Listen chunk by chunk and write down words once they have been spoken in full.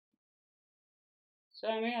So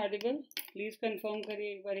am I audible? Please confirm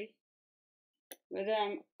करिए एक बारी whether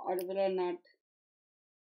I'm audible or not.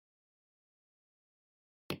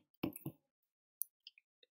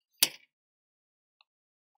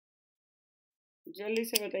 जल्दी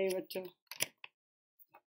से बताइए बच्चों.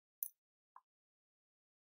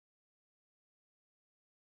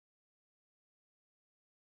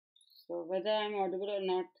 So whether I'm audible or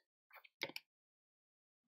not.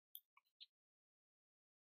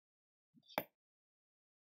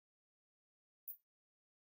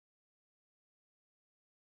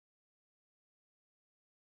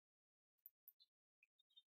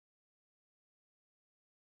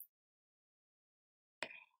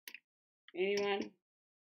 Anyone?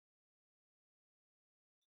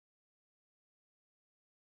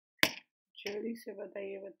 जल्दी से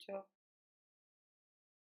बताइए बच्चों.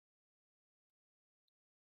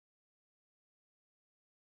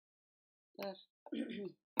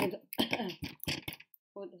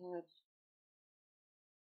 उधर.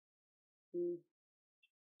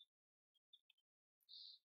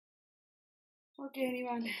 Okay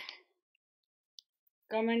anyone.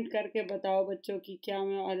 कमेंट करके बताओ बच्चों कि क्या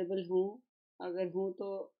मैं ऑडिबल हूँ. अगर हूँ तो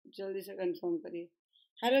जल्दी से कंफर्म करिए.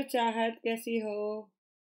 हेलो चाहत, कैसी हो?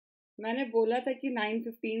 मैंने बोला था कि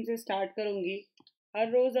 9:15 से स्टार्ट करूँगी.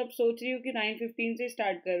 हर रोज़ अब सोच रही हूँ कि 9:15 से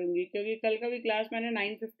स्टार्ट करूँगी क्योंकि कल का भी क्लास मैंने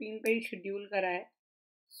 9:15 पे ही शेड्यूल करा है.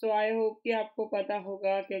 सो आई होप कि आपको पता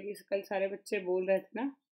होगा क्योंकि कल सारे बच्चे बोल रहे थे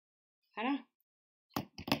ना, है ना?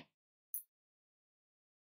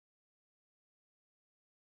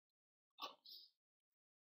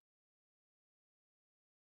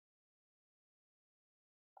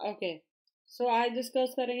 ओके. सो आज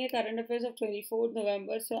डिस्कस करेंगे current affairs of 24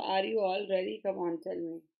 November. So are you all ready? Come on tell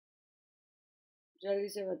me. जल्दी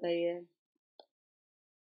से बताइए.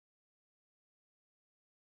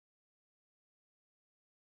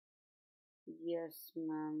 Yes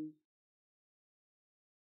ma'am.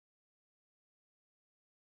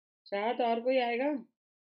 चाहत और कोई आएगा?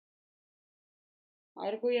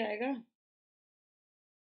 और कोई आएगा?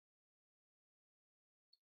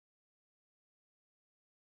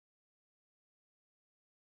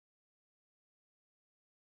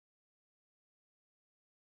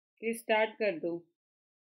 कि स्टार्ट कर दूं?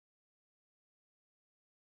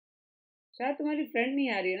 शायद तुम्हारी फ्रेंड नहीं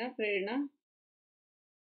आ रही है ना, प्रेरणा?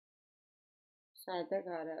 सार्थक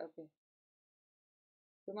आ रहा है. ओके.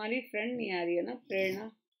 तुम्हारी फ्रेंड नहीं आ रही है ना, प्रेरणा?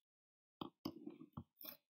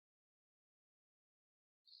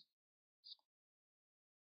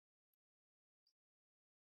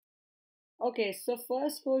 ओके. सो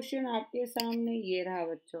फर्स्ट क्वेश्चन आपके सामने ये रहा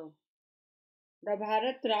बच्चों. The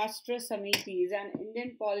Bharat Rashtra Samiti is an Indian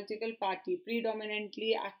political party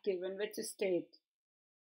predominantly active in which state?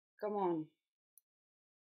 Come on.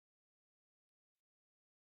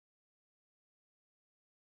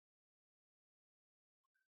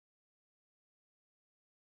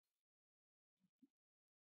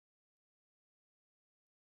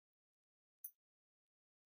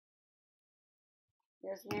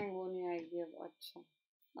 Yes ma'am, वो नहीं आएगी अब. अच्छा.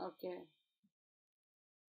 ओके.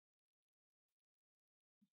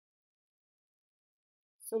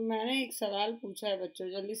 सो मैंने एक सवाल पूछा है बच्चों,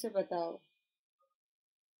 जल्दी से बताओ.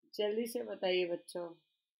 जल्दी से बताइए बच्चों.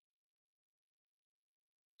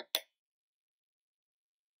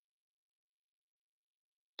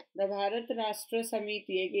 द भारत राष्ट्र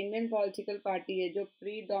समिति एक इंडियन पॉलिटिकल पार्टी है जो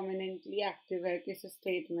प्रीडोमिनेंटली एक्टिव है किस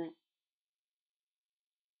स्टेट में?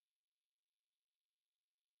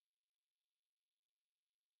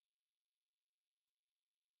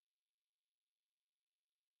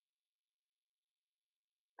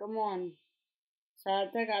 Come on.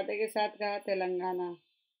 सार्थक आते के साथ कहा तेलंगाना.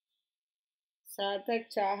 सार्थक,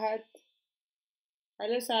 चाहत.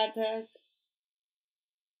 हेलो सार्थक.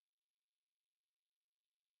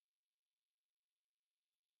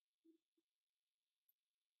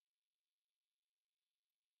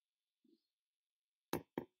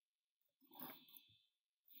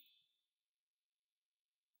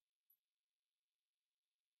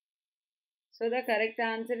 So the correct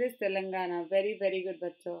answer is Telangana. Very very good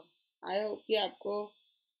बच्चों. आई होप कि आपको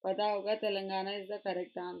पता होगा Telangana is the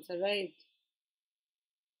correct answer, right?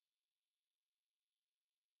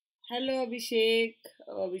 Hello अभिषेक.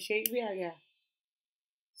 अभिषेक भी आ गया.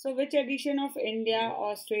 सो which edition of India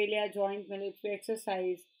Australia joint military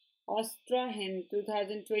exercise ऑस्ट्रा Hind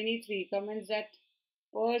 2023 commenced eight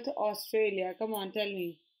Perth Australia? Come on tell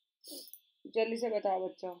me. जल्दी से बताओ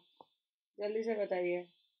बच्चों. जल्दी से बताइए.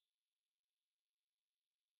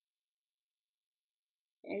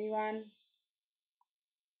 एनीवन?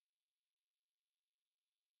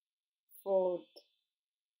 फोर्थ.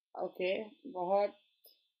 ओके. बहुत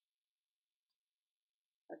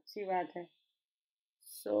अच्छी बात है।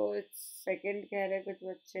 सो इट्स सेकंड कह रहे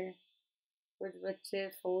कुछ बच्चे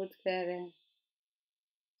फोर्थ कह रहे हैं।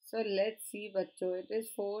 सो लेट्स सी बच्चों, इट इज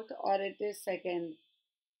फोर्थ और इट इज सेकंड।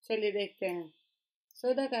 चलिए देखते हैं।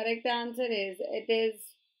 So the correct answer is it is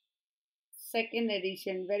second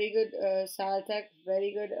edition. Very good, Sarthak. Very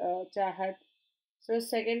good, Chahat. So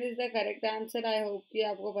second is the correct answer. I hope कि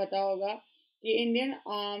आपको पता होगा कि Indian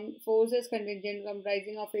Armed Forces contingent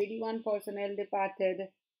comprising of 81 personnel departed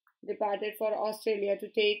for Australia to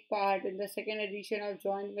take part in the second edition of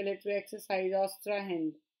Joint Military Exercise Ostra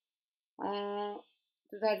Hind, uh,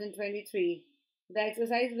 2023. The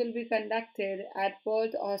exercise will be conducted at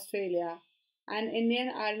Perth, Australia. An Indian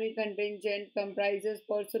Army contingent comprises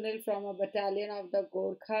personnel from a battalion of the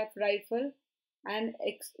Gorkha Rifle and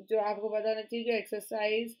जो आपको पता होना चाहिए जो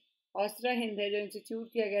exercise ऑस्ट्रा Hind है जो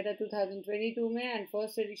institute किया गया था 2022 में and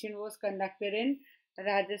first edition was conducted in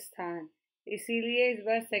Rajasthan, इसीलिए इस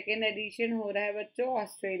बार सेकेंड एडिशन हो रहा है बच्चों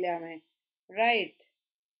ऑस्ट्रेलिया में। राइट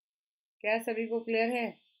क्या सभी को क्लियर है?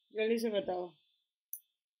 जल्दी से बताओ।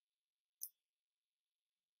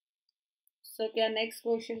 सो क्या नेक्स्ट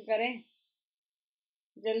क्वेश्चन करें?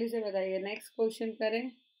 जल्दी से बताइए, नेक्स्ट क्वेश्चन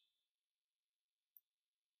करें।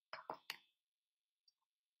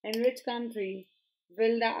 In which country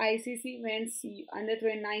will the ICC Men's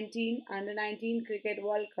Under-19 Cricket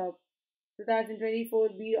World Cup 2024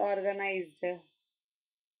 be organized?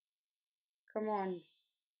 Come on.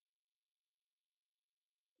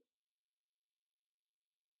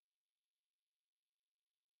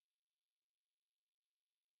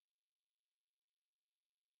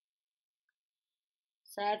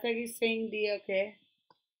 Sarthak is saying D, okay.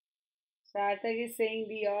 सार्थक इज सेइंग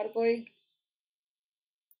डी, और कोई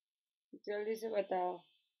जल्दी से बताओ।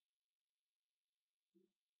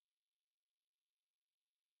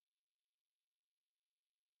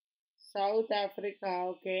 South Africa,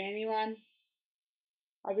 okay. Anyone?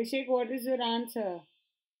 Abhishek, what is your answer?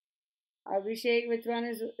 Abhishek, which one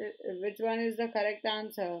is the correct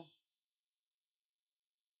answer?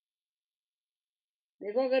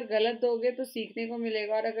 देखो अगर गलत दोगे तो सीखने को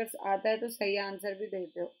मिलेगा और अगर आता है तो सही आंसर भी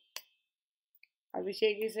देते हो।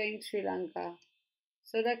 Abhishek is saying Sri Lanka.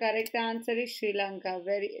 So the correct answer is Sri Lanka.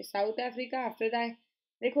 Very south Africa after that.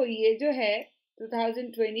 देखो ये जो है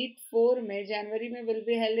 2024 में जनवरी में will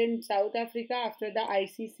be held in south Africa after the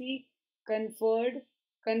ICC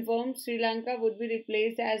confirmed Sri Lanka would be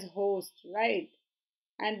replaced as host, right?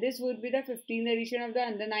 And this would be the 15th edition of the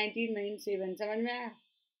Under-19 men's event. समझ में आया?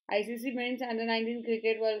 ICC Men's Under-19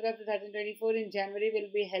 Cricket World Cup 2024 in January will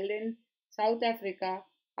be held in South Africa.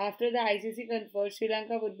 After the ICC confirmed, Sri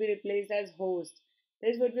Lanka would be replaced as host.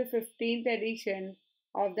 This would be 15th edition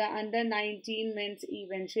of the Under-19 men's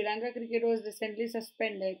event. Sri Lanka cricket was recently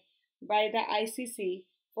suspended by the ICC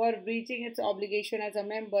for breaching its obligation as a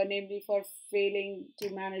member, namely for failing to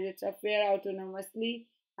manage its affairs autonomously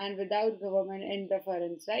and without government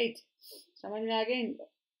interference, right? समझ में आ गई?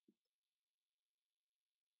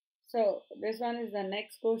 So this one is the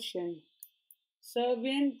next question.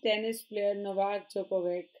 Serbian tennis player Novak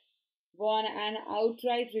Djokovic won an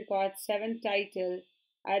outright record 7th title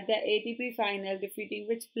at the ATP final, defeating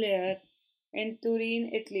which player in Turin,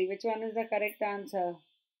 Italy? Which one is the correct answer?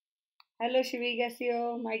 Hello Shivi, कैसी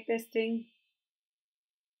हो? Mic testing.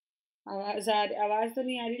 आवाज तो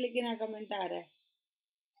नहीं आ रही लेकिन हाँ comment आ रहा है।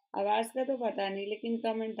 आवाज का तो पता नहीं लेकिन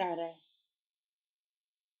कमेंट आ रहा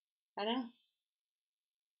है ना?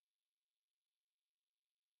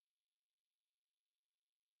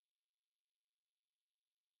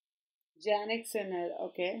 Jannik Sinner,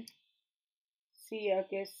 okay.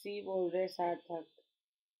 सी बोल रहे सार्थक।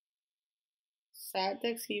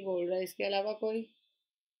 सार्थक सी बोल रहा है, इसके अलावा कोई?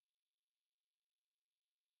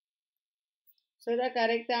 So the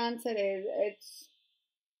correct answer is it's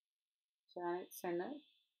Janik Sinner.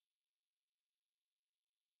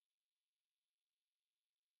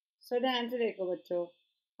 So the answer देखो बच्चों,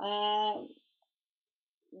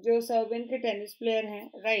 जो सर्बियन के टेनिस प्लेयर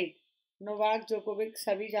हैं, राइट, नोवाक जोकोविक,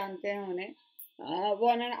 सभी जानते हैं उन्हें,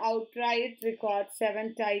 won an outright record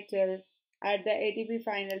 7th title at the ATP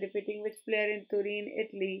final, defeating which player in Turin,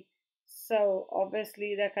 Italy? So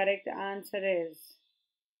obviously the correct answer is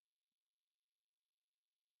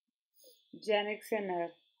Jannik Sinner.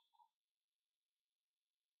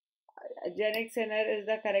 Jannik Sinner is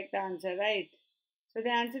the correct answer, right? So the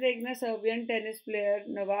answer is Serbian tennis player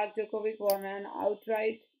Novak Djokovic won an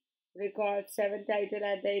outright record 7th title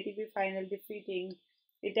at the ATP final, defeating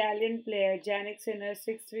Italian player Jannik Sinner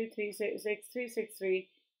 6-3,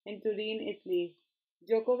 in Turin, Italy.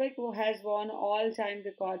 Djokovic has won all-time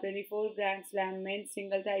record 24 Grand Slam men's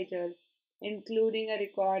single title including a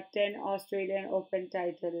record 10 Australian Open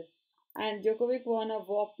title. And Djokovic won a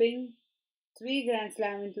whopping 3 Grand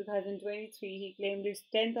Slam in 2023. He claimed his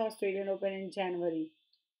 10th Australian Open in January.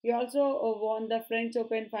 He also won the French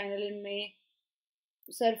Open final in May,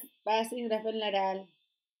 surpassing Rafael Nadal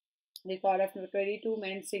record of 22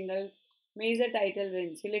 men's single major title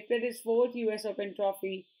wins. He lifted his fourth US Open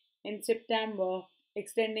trophy in September,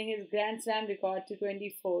 extending his Grand Slam record to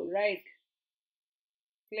 24. Right?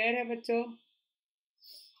 Clear है बच्चों?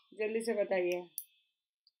 जल्दी से बताइए.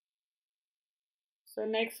 So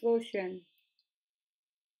next question.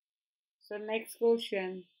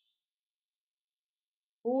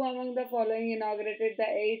 Who among the following inaugurated the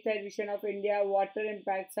 8th edition of India Water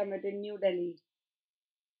Impact Summit in New Delhi?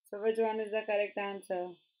 So which one is the correct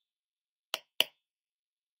answer?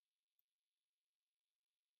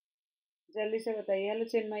 जल्दी से बताइए. Hello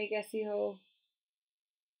Chinmayi, कैसी हो?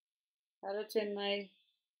 हेलो चिन्मयी.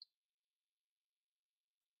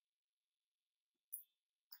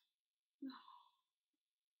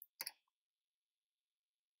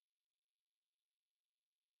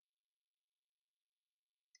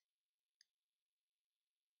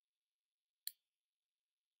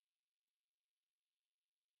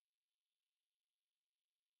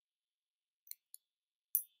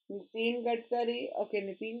 नितिन गडकरी. ओके,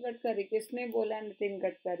 नितिन गडकरी. किसने बोला नितिन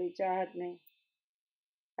गडकरी? चाहत ने.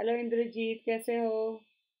 हेलो इंद्रजीत, कैसे हो?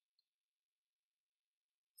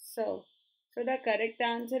 So the correct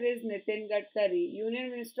answer is Nitin Gadkari. Union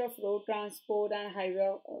Minister of Road Transport and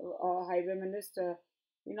Highway Minister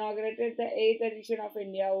inaugurated the 8th edition of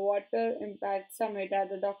India Water Impact Summit at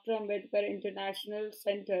the Dr. Ambedkar International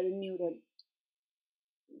Center in New Delhi.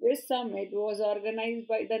 This summit was organized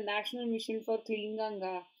by the National Mission for Clean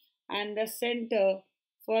Ganga and the Center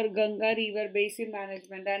for Ganga River Basin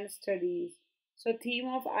Management and Studies. So, theme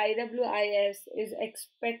of IWIS is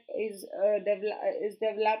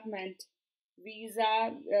development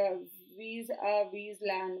vis-a-vis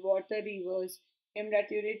land, water, rivers, aimed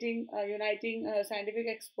at uniting scientific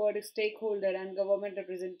expert, stakeholder, and government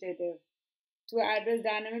representative to address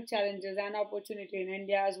dynamic challenges and opportunity in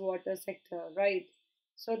India's water sector. Right.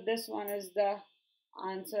 So this one is the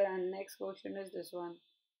answer, and next question is this one.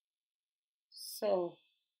 So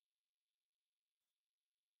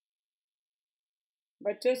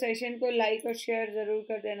बच्चों session को like और share जरूर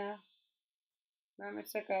कर देना. Ma'am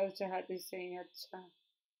it's a cow चाहती से. अच्छा,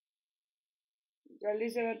 जल्दी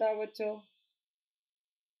से बताओ बच्चों.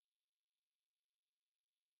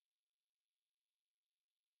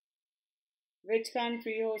 Which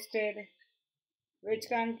country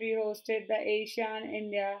hosted the Asian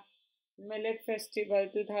India Millet Festival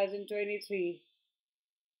 2023?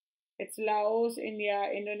 It's Laos, India,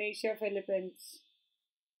 Indonesia, Philippines.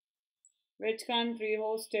 Which country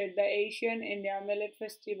hosted the Asian India Millet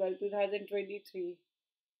Festival 2023?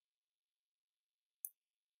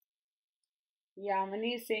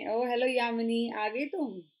 Yamini saying, oh hello Yamini, आ गई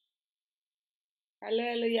तुम?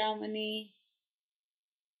 Hello Yamini.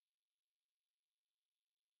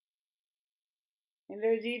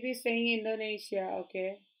 Indrajit is saying Indonesia.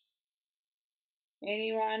 Okay.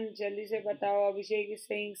 Anyone? जल्दी से बताओ. Abhishek is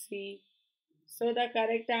saying C. So the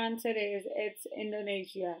correct answer is it's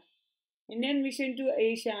Indonesia. Indian Mission to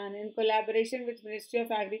ASEAN, in collaboration with Ministry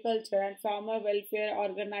of Agriculture and Farmer Welfare,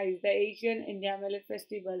 organized the Asian India Millet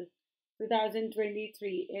Festival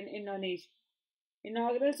 2023 in Indonesia.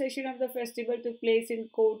 Inaugural session of the festival took place in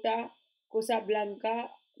Kota Casablanca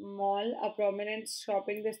Mall, a prominent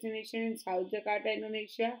shopping destination in South Jakarta,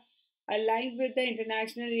 Indonesia. Aligned with the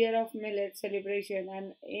International Year of Millet celebration,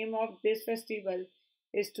 and aim of this festival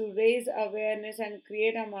is to raise awareness and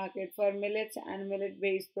create a market for millets and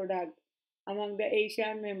millet-based products among the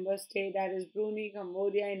Asian member states, that is Brunei,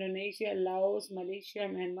 Cambodia, Indonesia, Laos, Malaysia,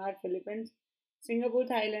 Myanmar, Philippines, Singapore,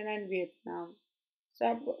 Thailand and Vietnam.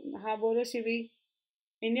 सब हाँ बोलो Shivi.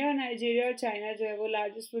 India और Nigeria और China जो है वो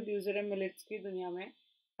largest producer है millets की दुनिया में,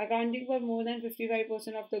 accounting for more than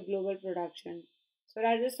 55% of the global production. So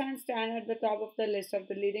Rajasthan stand at the top of the list of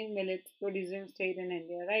the leading millet producing state in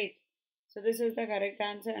India, right? So this is the correct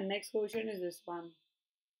answer. And next question is this one.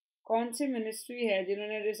 कौन सी ministry है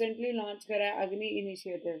जिन्होंने recently launch करा है अग्नि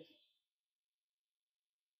initiative?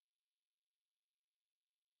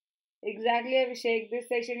 Exactly, Abhishek. This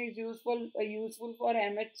session is useful for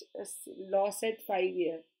MH Law Set 5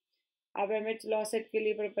 year. आप MH Law Set के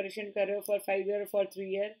लिए preparation कर रहे हो फॉर 5 ईयर और फॉर 3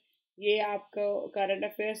 ईयर. ये आपको करंट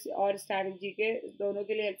अफेयर्स और स्टैटिक जीके दोनों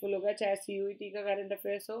के लिए हेल्पफुल होगा. चाहे CUET का करंट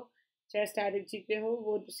अफेयर्स हो, चाहे स्टैटिक जीके हो,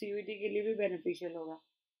 वो CUET के लिए भी बेनिफिशियल होगा.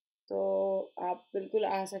 तो आप बिल्कुल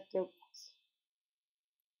आ सकते हो.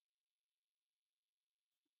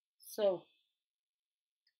 So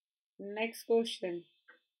नेक्स्ट क्वेश्चन,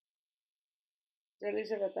 जल्दी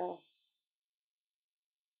से बताओ।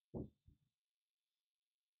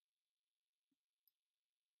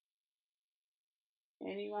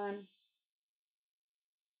 Anyone?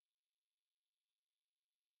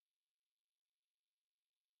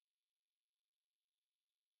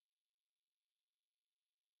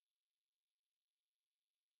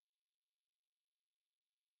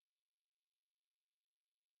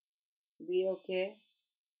 B okay,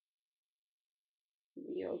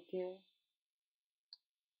 B okay.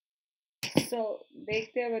 सो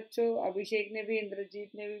देखते हैं बच्चों, अभिषेक ने भी,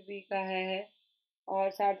 इंद्रजीत ने भी बी कहा है और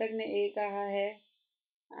सार्थक ने ए कहा है,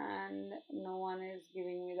 and no one is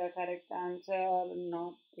giving me the correct answer और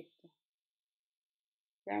नॉट। देखते हैं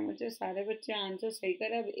क्या मुझे सारे बच्चे आंसर सही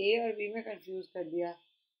करे, अब ए और बी में कंफ्यूज कर दिया।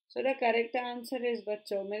 So the correct answer is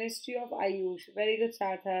बच्चों ministry of Ayush. Very good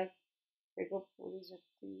सार्थक, देखो पूरी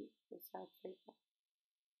शक्ति के साथ सही कहा।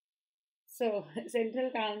 So, Central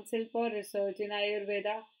Council for Research in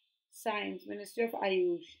Ayurveda Science, Ministry of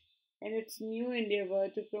Ayush, in its new endeavor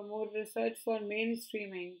to promote research for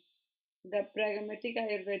mainstreaming the pragmatic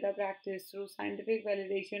Ayurveda practice through scientific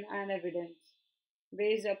validation and evidence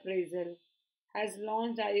based appraisal, has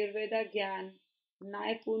launched Ayurveda Gyan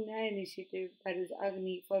Naipunya initiative, that is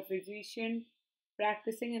Agni, for physicians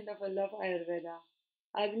practicing in the field of Ayurveda.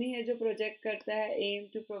 Agni है जो project करता है aim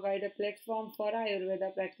to provide a platform for Ayurveda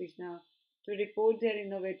practitioner to report their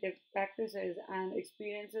innovative practices and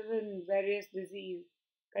experiences in various disease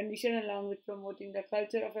conditions, along with promoting the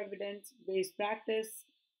culture of evidence-based practice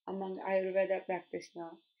among Ayurveda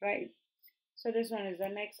practitioners. Right. So this one is the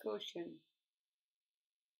next question.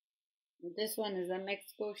 This one is the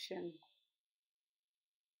next question.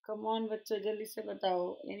 Come on, बच्चों जल्दी से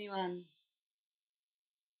बताओ. Anyone?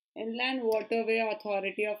 Inland Waterway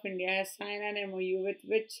Authority of India has signed an MOU with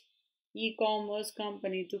which e-commerce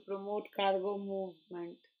company to promote cargo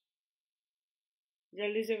movement?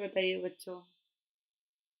 जल्दी से बताइए बच्चों.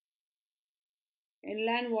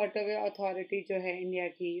 Inland waterway authority जो है इंडिया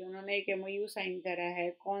की, उन्होंने एक MOU साइन करा है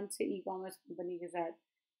कौन से ई-कॉमर्स कंपनी के साथ,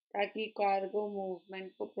 ताकि कार्गो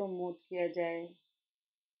मूवमेंट को प्रमोट किया जाए.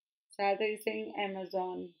 Sadri Singh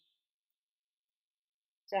Amazon,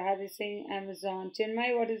 Chahari Singh, Amazon.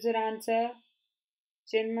 Chinmay, what is your answer?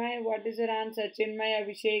 Chinmay, what is your answer? Chinmay,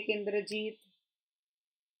 Abhishek, Indrajit,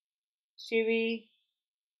 Shivi,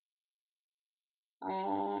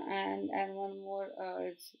 and one more.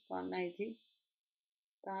 It's one I think.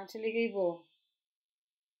 कहाँ चली गई वो?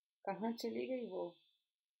 कहाँ चली गई वो?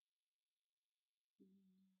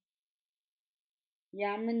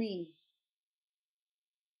 Yamini.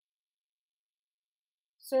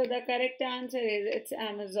 So the correct answer is it's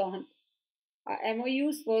Amazon.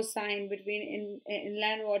 MOUs was signed between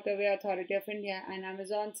Inland Waterway Authority of India and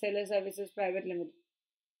Amazon Seller Services Private Limited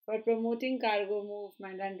for promoting cargo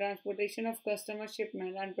movement and transportation of customer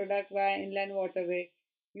shipment and product via inland waterway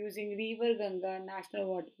using River Ganga National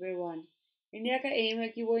Waterway 1. India का M है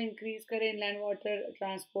कि वो increase करे inland water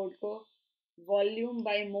transport को volume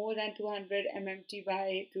by more than 200 MMT by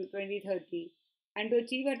to 2030 and to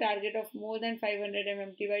achieve a target of more than 500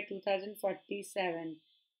 MMT by 2047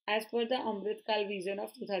 as per the Amrit Kal vision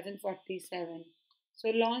of 2047. So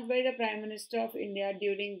launched by the Prime Minister of India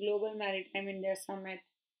during Global Maritime India Summit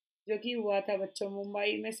जो कि हुआ था बच्चों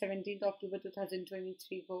मुंबई में 17 October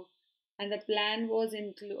 2023 को. And the plan was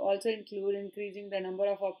also include increasing the number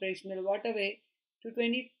of operational waterway to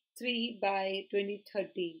 23 by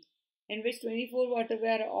 2030, in which 24 waterway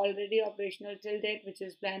are already operational till date, which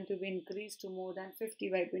is planned to be increased to more than 50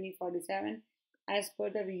 by 2047 as per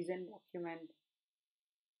the vision document.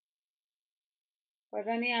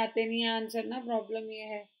 पता नहीं आते नहीं answer ना, problem ये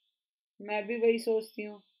है, मैं भी वही सोचती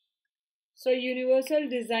हूँ. So Universal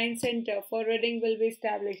Design Center for Reading will be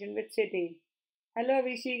established in which city? Hello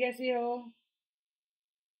Avishi, कैसी हो?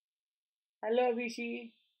 Hello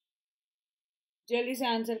Avishi, जल्दी से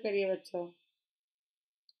आंसर करिए बच्चों.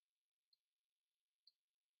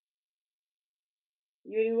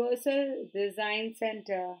 Universal Design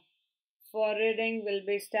Center for Reading will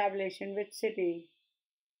be established in which city?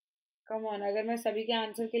 Come on, अगर मैं सभी के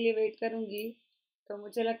आंसर के लिए वेट करूंगी तो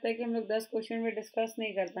मुझे लगता है कि हम लोग 10 क्वेश्चन में डिस्कस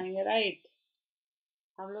नहीं कर पाएंगे. राइट,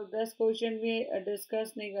 हम लोग 10 क्वेश्चन भी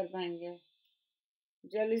डिस्कस नहीं कर पाएंगे.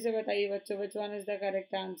 जल्दी से बताइए बच्चों, which one is the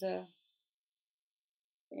correct answer?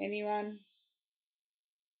 Anyone?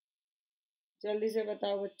 जल्दी से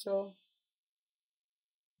बताओ बच्चों.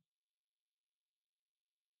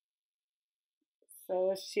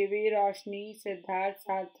 So शिवी, रोशनी, सिद्धार्थ,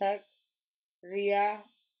 सार्थक, रिया.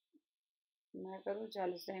 मैं करूँ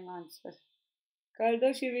 40 टाइम आंसर कर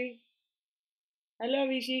दो शिवी. हेलो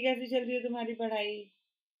अभिषेक, कैसी चल रही है तुम्हारी पढ़ाई?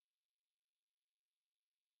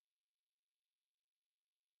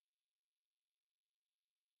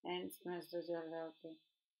 एंड सेमेस्टर चल रहा है, ओके।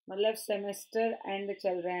 मतलब सेमेस्टर एंड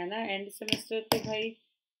चल रहा है ना, एंड सेमेस्टर तो भाई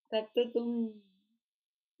तब तो तुम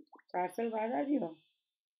 4 साल बाद आ रही हो।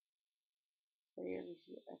 सही है,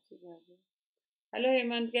 अच्छी बात है। हेलो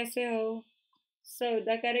हेमंत, कैसे हो? So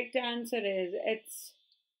the correct answer is it's,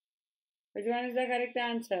 which one is the correct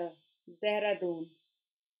answer? Dehradun.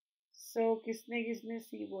 किसने किसने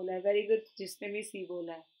सी बोला है? वेरी गुड, जिसने भी सी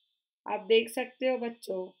बोला है। आप देख सकते हो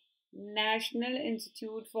बच्चों, national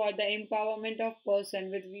institute for the empowerment of person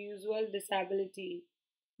with visual disability,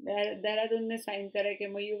 Dehradun ने साइन करा कि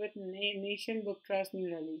MOU with nation book trust new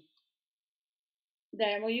Delhi. The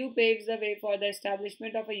MOU paves the way for the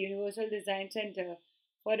establishment of a universal design center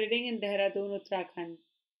for reading in Dehradun, Uttarakhand.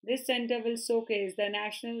 This center will showcase the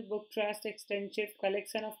National Book Trust extensive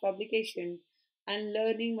collection of publication and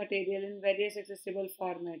learning material in various accessible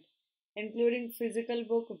formats, including physical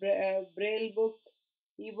book, braille book,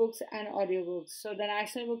 ebooks, and audiobooks. So, the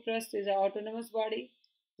National Book Trust is an autonomous body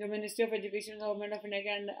जो Ministry of Education Government of India के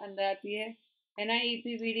अंदर आती है.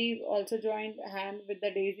 NIEPBD also joined hand with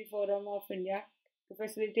the Daisy Forum of India to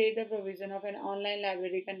facilitate the provision of an online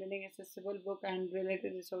library containing accessible book and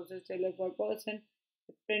related resources tailored for person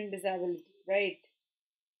with print disability. Right.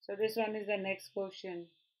 So this one is the next question.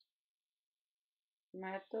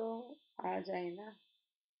 मैं तो आ जाए ना.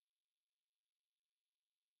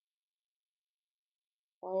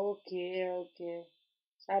 Okay okay.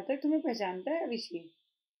 सार्थक तुम्हें पहचानता है अभिषेक?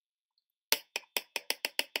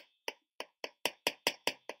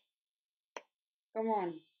 Come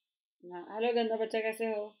on. Hello गंदा बच्चा, कैसे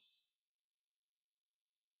हो?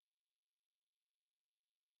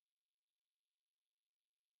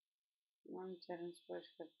 चरण स्पर्श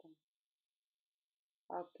करता हूँ.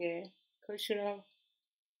 ओके, खुश रहो.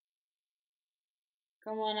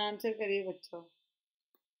 कम ऑन, आंसर करिए बच्चों,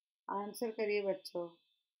 आंसर करिए बच्चों,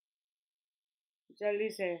 जल्दी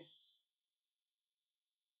से.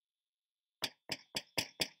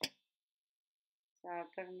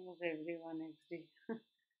 सार्थक knows everyone actually.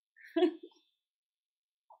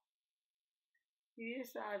 ये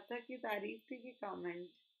सार्थक की तारीफ थी कि कमेंट?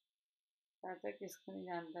 सार्थक किसको नहीं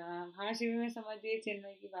जानता. हाँ शिवी, में समझ गई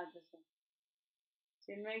चिन्मय की बातों से,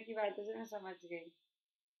 चिन्मय की बातों से मैं समझ गई.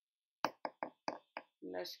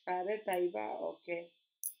 लश्कर तैयबा, ओके.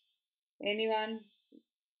 एनीवन?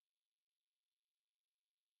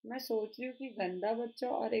 मैं सोच रही हूँ कि गंदा बच्चा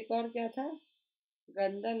और एक और क्या था?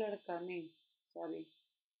 गंदा लड़का नहीं, सॉरी,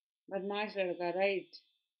 बदमाश लड़का. राइट,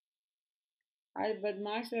 आज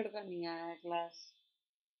बदमाश लड़का नहीं आया है क्लास,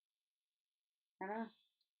 है ना?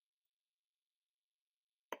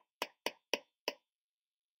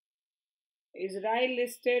 Israel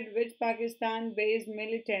listed which Pakistan-based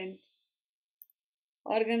militant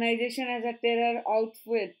organization as a terror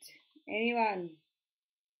outfit? Anyone?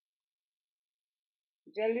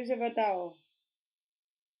 जल्दी से बताओ,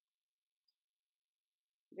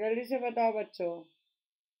 जल्दी से बताओ बच्चों.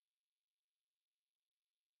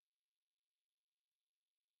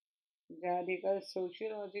 जारी कल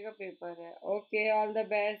सोशियोलॉजी का पेपर है. Okay, all the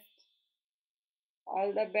best,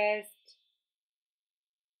 all the best,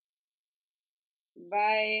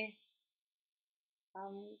 bye.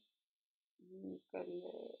 हम कर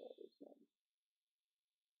ले.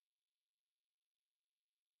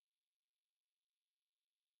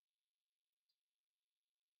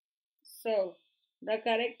 So, the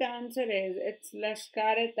correct answer is it's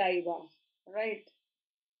Lashkar-e-Taiba, right?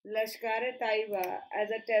 Lashkar-e-Taiba,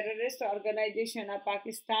 as a terrorist organization, a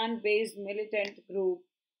Pakistan-based militant group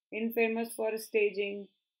infamous for staging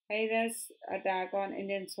heinous attack on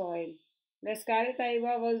Indian soil.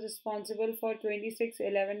 Lashkar-e-Taiba was responsible for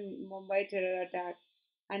 26/11 Mumbai terror attack,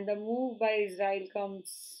 and the move by Israel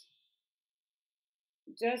comes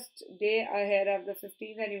just day ahead of the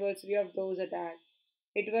 15th anniversary of those attacks.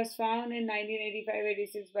 It was found in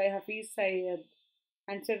 1985-86 by Hafiz Syed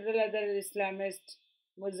and several other Islamist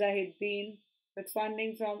mujahideen with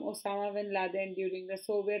funding from Osama bin Laden during the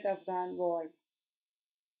Soviet-Afghan War.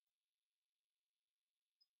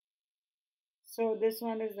 So this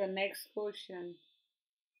one is the next question.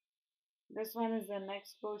 This one is the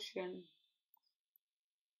next question.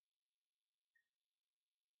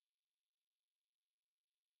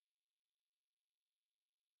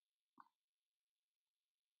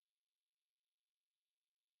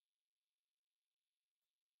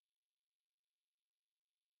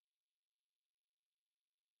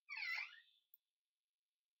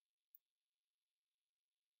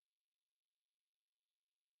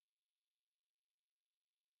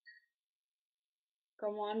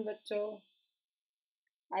 Come on बच्चों,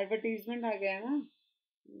 advertisement आ गया ना.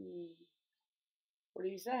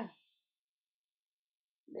 उड़ीसा.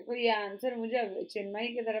 देखो ये answer मुझे चिन्मयी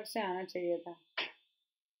की तरफ से आना चाहिए था।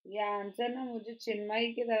 ये आंसर ना मुझे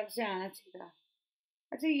चिन्मयी की तरफ से आना चाहिए था।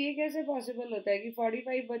 अच्छा ये कैसे पॉसिबल होता है कि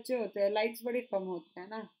 45 बच्चे होते हैं, लाइक्स बड़े कम होते हैं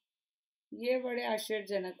ना। ये बड़े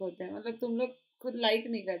आश्चर्यजनक होते हैं, मतलब तुम लोग खुद लाइक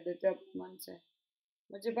नहीं कर देते अपने मन से।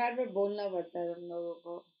 मुझे बार बार बोलना पड़ता है तुम लोगों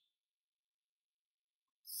को।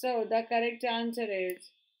 So the correct answer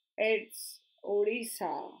is it's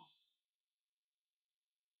Odisha.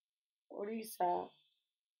 Odisha.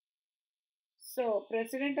 So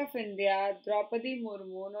President of India Draupadi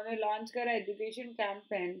Murmu उन्होंने लॉन्च करा education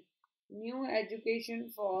campaign new education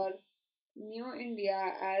for new India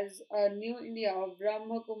as a new India of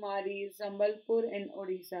Brahma Kumari Sambalpur in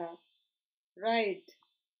Odisha, right?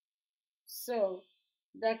 So,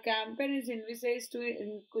 the campaign is envisaged to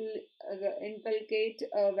inculcate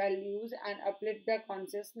values and uplift the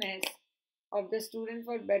consciousness of the student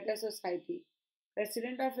for better society.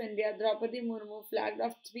 President of India Draupadi Murmu flagged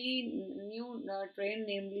off three new trains,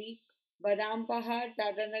 namely Badampahar,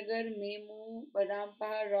 Tatanagar, Memu,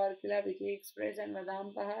 Badampahar, Rourkela Weekly Express, and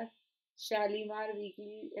Badampahar, Shalimar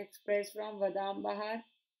Weekly Express from Badampahar,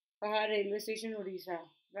 Pahar Railway Station, Odisha.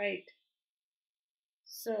 Right.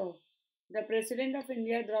 So, the President of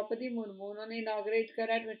India, Draupadi Murmu, उन्होंने inaugurate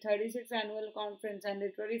करा 36th Annual Conference and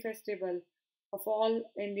Literary Festival of All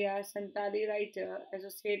India Santali Writer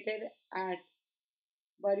Associated at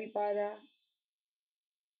Baripada,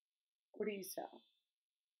 Odisha.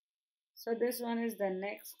 So, this one is the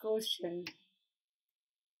next question.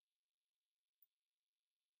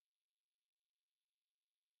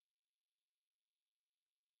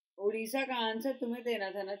 Odisha का answer तुम्हें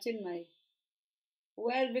देना था ना चिन्मय? Who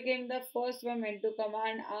has become the first woman to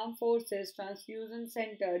command Armed Forces Transfusion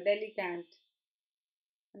Center, Delhi Camp?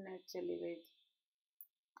 Actually, wait.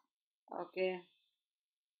 Okay.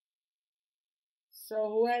 So,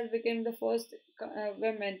 who has become the first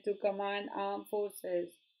woman to command Armed Forces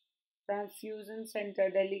Transfusion Center,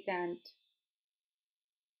 Delhi Camp?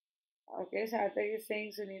 Okay, Sarthak is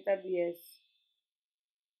saying Sunita BS.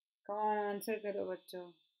 Come on, answer करो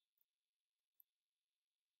बच्चों.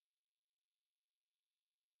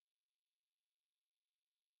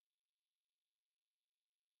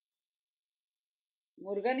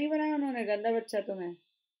 मुर्गा नहीं बनाया उन्होंने, गंदा बच्चा तुम्हें.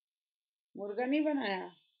 मुर्गा नहीं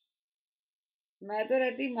बनाया. मैं तो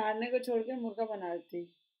रहती मारने को छोड़ के मुर्गा बना देती.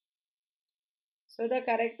 So the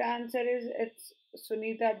correct answer is it's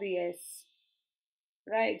Sunita BS.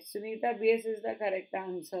 Right, Sunita BS is the correct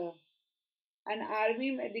answer. An Army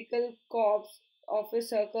Medical Corps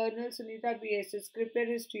officer, Colonel Sunita BS, scripted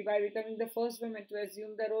history by becoming the first woman to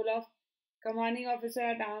assume the role of commanding officer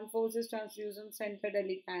at Armed Forces Transfusion Center,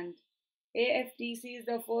 Delhi Camp. AFTC is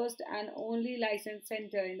the first and only licensed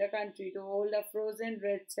center in the country to hold a frozen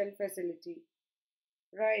red cell facility.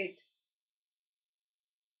 Right.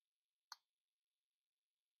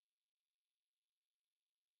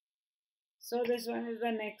 So this one is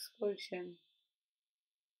the next question.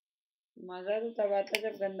 मजा तो तब आता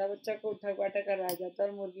जब गंदा बच्चा को उठक बाटक कर आ जाता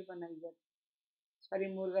और मुर्गी बनाई जाती, सॉरी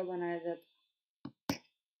मुर्गा बनाया जाता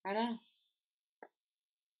है ना,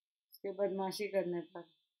 उसके बदमाशी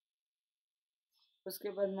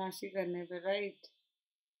करने पर, right.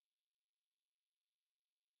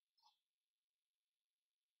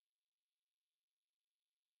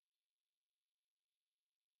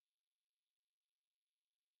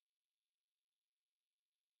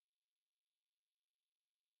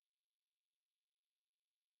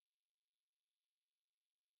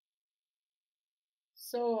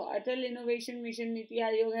 So, Atal Innovation Mission Niti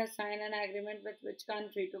Aayog has signed an agreement with which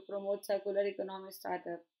country to promote circular economy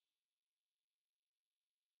startup?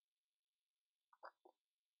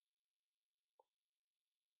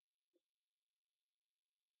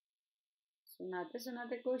 सुनाते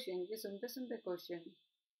सुनाते क्वेश्चन कि सुनते सुनते क्वेश्चन,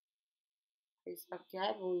 इसका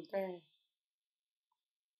क्या बोलता है,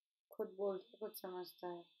 खुद बोलता खुद समझता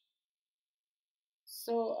है.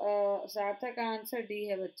 सो सार्थक का आंसर डी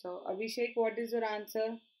है बच्चों. अभिषेक, व्हाट इज योर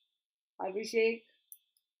आंसर? अभिषेक,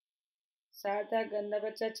 सार्थक, गंदा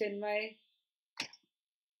बच्चा, चिन्मय,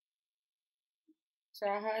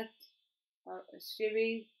 चाहत और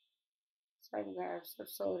शिवी सब गायब, सब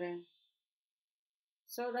सो रहे हैं.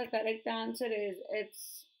 So the correct answer is it's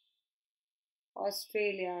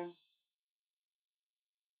Australia.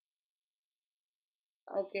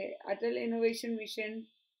 Okay, Atal Innovation Mission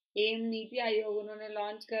M NITI Aayog उन्होंने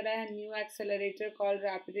लॉन्च करा है new accelerator called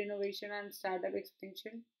rapid innovation and startup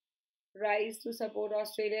extension rise to support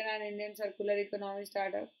Australian and Indian circular economy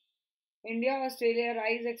startup. India Australia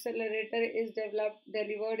Rise Accelerator is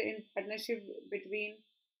delivered in partnership between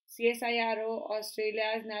CSIRO,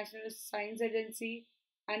 Australia's National Science Agency,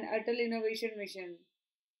 and Atal Innovation Mission.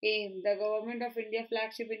 Aim: the Government of India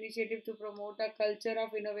flagship initiative to promote a culture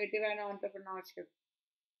of innovative and entrepreneurship.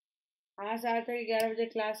 हाँ, 7 से 11 बजे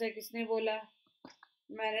class है, किसने बोला?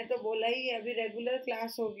 मैंने तो बोला ही है, अभी रेगुलर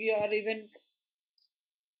क्लास होगी और इवन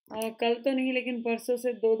कल तो नहीं लेकिन परसों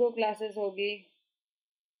से 2 क्लासेस होगी।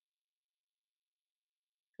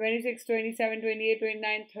 26, 27, 28,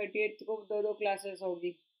 29, 38 को 2 क्लासेस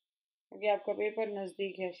होगी, क्योंकि आपका पेपर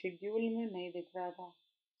नज़दीक है। शेड्यूल में नहीं दिख रहा था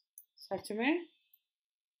सच में।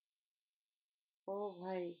 ओ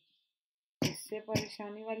भाई, इससे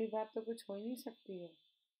परेशानी वाली बात तो कुछ हो ही नहीं सकती है।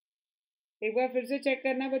 एक बार फिर से चेक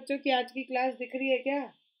करना बच्चों कि आज की क्लास दिख रही है क्या?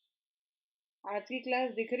 आज की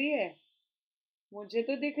क्लास दिख रही है? मुझे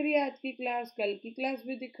तो दिख रही है आज की क्लास, कल की क्लास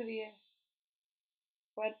भी दिख रही है।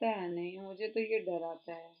 पता नहीं, मुझे तो ये डर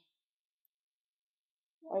आता है।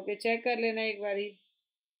 ओके, चेक कर लेना एक बारी।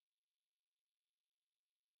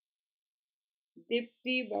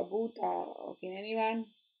 Deepti बबूता, okay, anyone?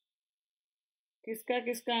 किसका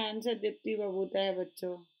किसका आंसर दीप्ति बबूता है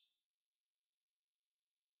बच्चों?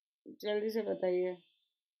 जल्दी से बताइए।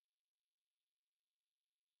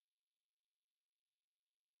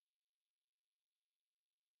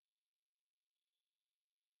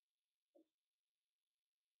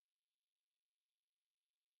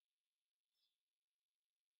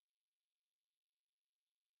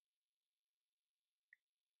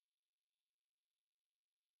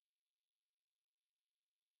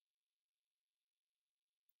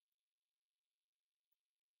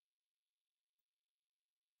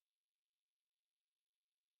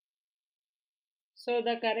 So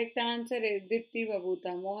the correct answer is Dipti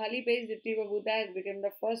Babuta. Mohali-based Dipti Babuta has become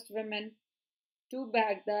the first woman to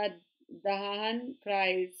bag the Dahan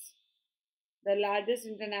Prize, the largest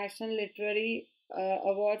international literary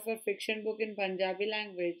award for fiction book in Punjabi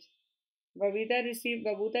language. Babuta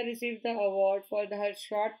received the award for her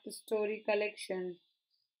short story collection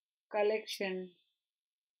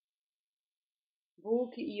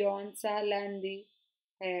Bhook Yon Sa Landi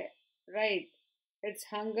Hai, right? It's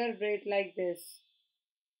hunger break like this.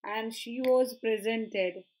 And she was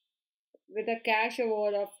presented with a cash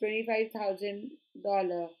award of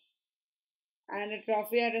 $25,000 and a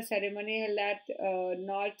trophy at a ceremony held at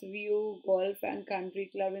Northview Golf and Country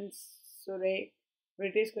Club in Surrey,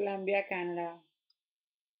 British Columbia, Canada.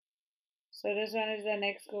 So this one is the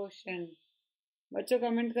next question. बच्चों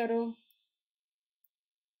comment करो।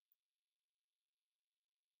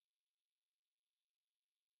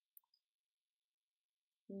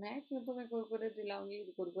 मैं क्यों तुम्हें कुरकुरे दिलाऊंगी?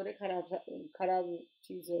 कुरकुरे खराब खराब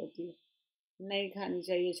चीज़ें होती है, नहीं खानी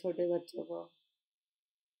चाहिए छोटे बच्चों को।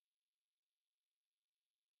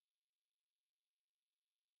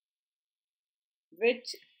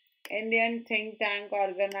 Which Indian think tank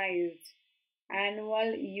organized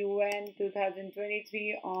annual UN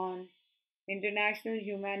 2023 on international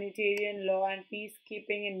humanitarian law and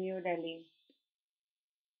peacekeeping in New Delhi?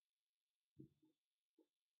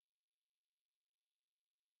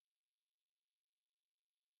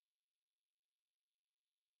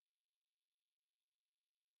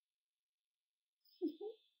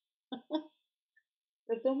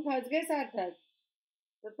 तो तुम फंस गए सार्थक,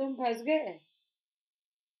 तो तुम फंस गए।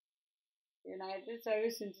 United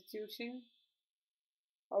Service Institution.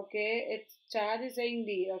 Okay, it's Chad is saying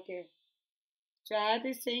D. Okay, Chad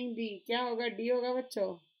is saying D. क्या होगा? D होगा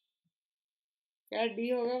बच्चों? क्या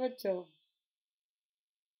D होगा बच्चों?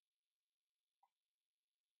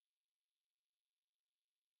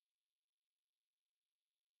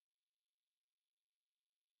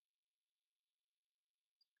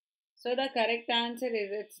 So the correct answer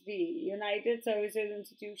is it's the United Services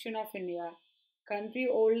Institution of India. Country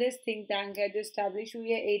oldest think tank है, जो established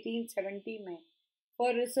हुई है 1870 में for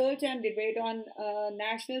research and debate on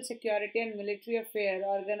national security and military affairs.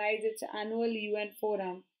 Organized its annual UN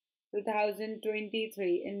Forum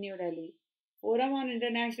 2023 in New Delhi. Forum on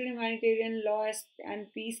International Humanitarian Law and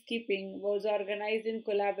Peacekeeping was organized in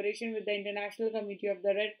collaboration with the International Committee of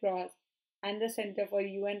the Red Cross and the Center for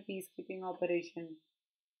UN Peacekeeping Operations.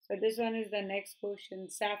 So this one is the next question.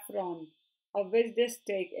 Saffron, of which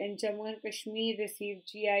district in Jammu and Kashmir received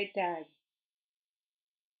GI tag?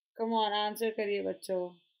 Come on, answer करिए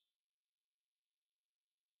बच्चों।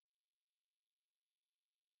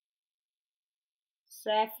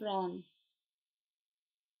 Saffron.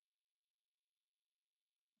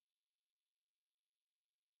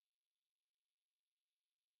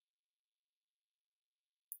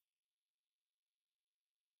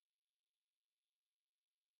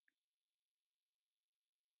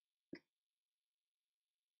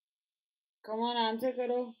 Come on, answer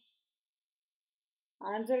करो,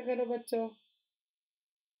 answer करो बच्चों।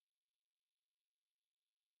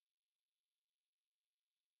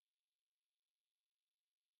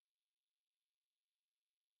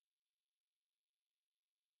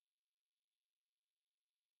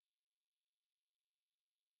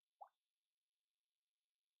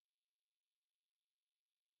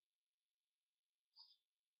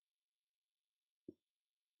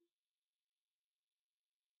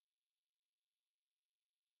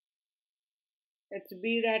 It's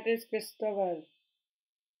B, that is Christopher.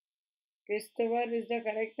 Christopher is the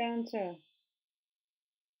correct answer.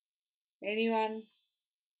 Anyone?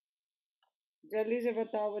 जल्दी से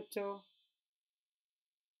बताओ बच्चों.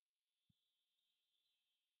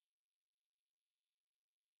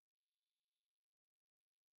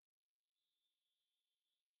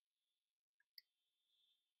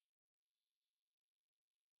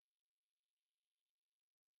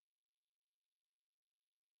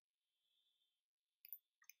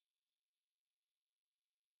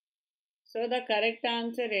 So the correct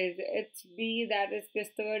answer is it's B, that is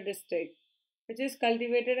Christopher district, which is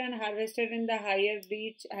cultivated and harvested in the higher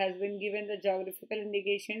reach, has been given the geographical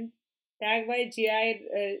indication tagged by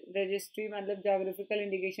GI registry, मतलब geographical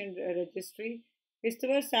indication registry.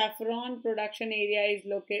 Christopher saffron production area is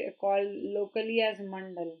called locally as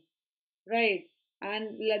Mandal, right?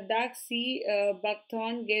 And Ladakh Sea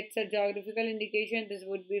buckthorn gets a geographical indication. This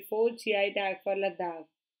would be 4 GI tag for Ladakh.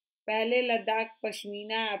 पहले Ladakh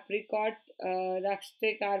pashmina apricot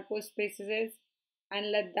Rakshte Carpo species and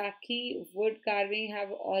Ladakhi wood carving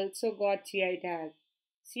have also got GI tag.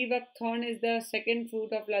 Sea buckthorn is the second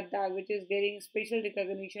fruit of Ladakh which is getting special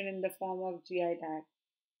recognition in the form of GI tag.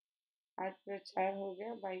 आज प्रचार हो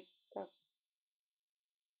गया bike का.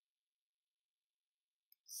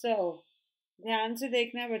 So, ध्यान से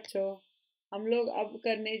देखना बच्चों, हम लोग अब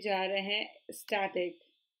करने जा रहे हैं स्टैटिक.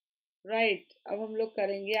 राइट, अब हम लोग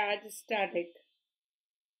करेंगे आज static.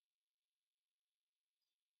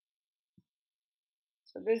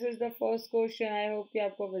 So this is the first question. I hope कि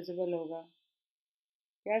आपको विजिबल होगा.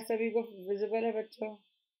 क्या सभी को विजिबल है बच्चों?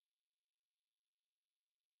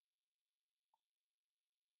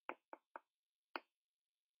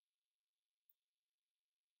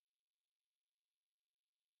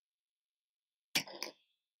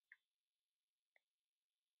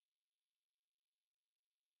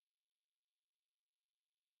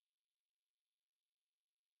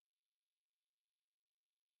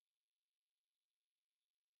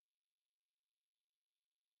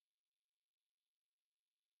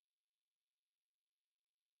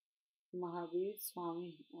 Mahavir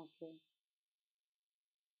Swami. Okay.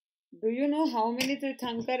 Do you know how many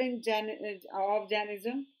Tirthankar of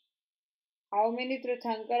Jainism? How many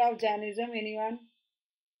Tirthankar of Jainism? Anyone?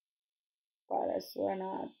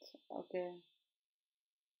 Paraswanath. Okay.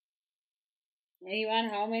 Anyone?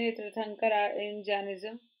 How many Tirthankar are in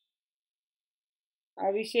Jainism?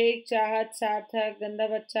 Abhishek, Chahat, Sarthak, Ganda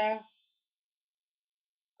Bacha.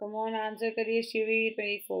 Come on, answer करिए. Shivi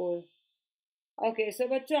 24. Okay so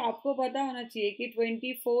बच्चों आपको पता होना चाहिए कि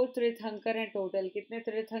 24 तीर्थंकर हैं total. कितने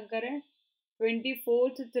तीर्थंकर हैं? 24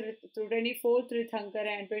 तीर्थंकर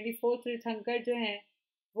हैं. 24 तीर्थंकर जो हैं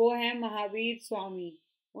वो हैं महावीर स्वामी.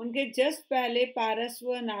 उनके जस्ट पहले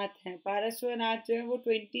पारस्वनाथ हैं. पारस्वनाथ जो है वो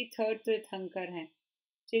 23rd तीर्थंकर हैं.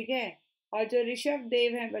 ठीक है. और जो ऋषभ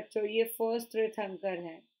देव हैं बच्चों ये फर्स्ट तीर्थंकर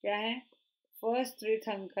हैं. क्या है? फर्स्ट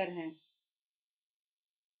तीर्थंकर हैं.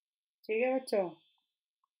 ठीक है बच्चों.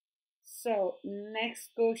 So, next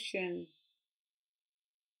question.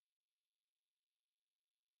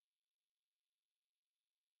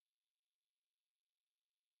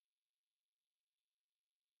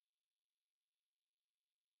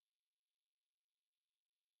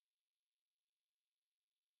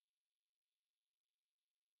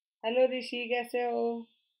 हेलो ऋषि, कैसे हो?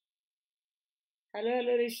 Hello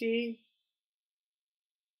hello Rishi.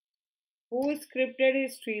 Who scripted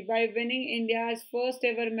history by winning India's first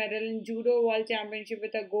ever medal in Judo World Championship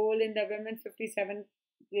with a gold in the women 57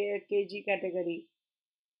 kg category?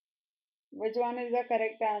 Which one is the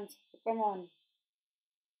correct answer? Come on.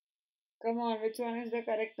 Come on, which one is the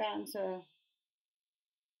correct answer?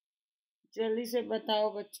 जल्दी से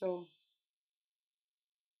बताओ बच्चों.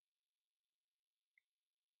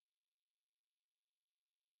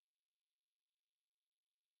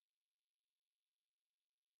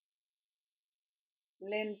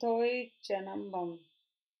 Lenthoi Chanambam.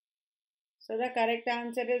 So the correct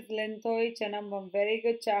answer is Lenthoi Chanambam. Very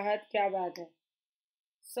good चाहत, क्या बात है.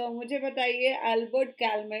 So मुझे बताइए अल्बर्ट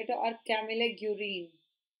कैलमेट और कैमिले ग्यूरीन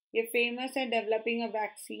ये फेमस है developing a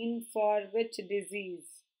vaccine for which disease?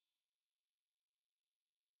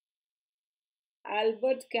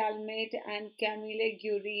 Albert Calmette and Camille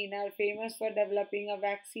Guerin are famous for developing a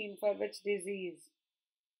vaccine for which disease?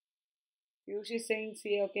 Piyush is saying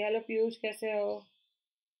C. Okay. Hello Piyush, कैसे हो?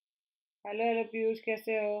 हेलो हेलो पीयूष,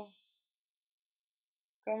 कैसे हो?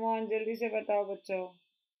 Come on, जल्दी से बताओ बच्चों.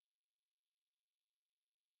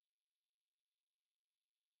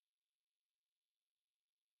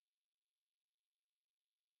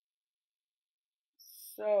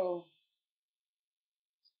 So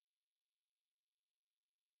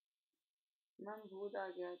मैम भूत आ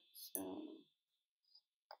गया, अच्छा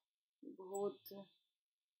भूत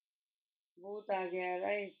भूत आ गया,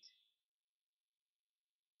 राइट।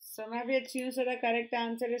 So मैं भी अच्छी हूँ, so the correct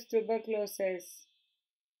answer is tuberculosis.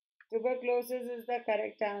 Tuberculosis is the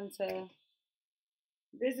correct answer.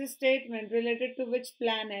 This statement related to which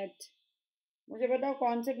planet? मुझे बताओ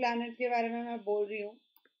कौन से planet के बारे में मैं बोल रही हूँ.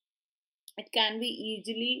 It can be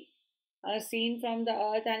easily seen from the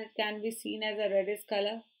earth and it can be seen as a reddish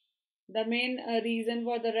color. The main reason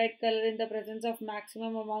for the red color in the presence of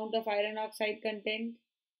maximum amount of iron oxide content.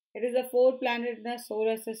 It is the fourth planet in the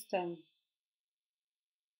solar system.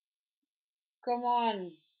 Come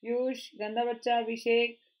on, Piyush, गंदा बच्चा,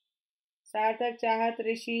 अभिषेक, सार्थक, चाहत,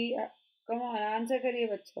 ऋषि, come on answer करिए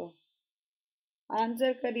बच्चों,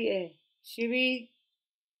 answer करिए। शिवी,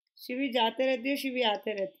 शिवी जाते रहती है, शिवी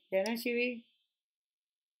आते रहती है ना, शिवी,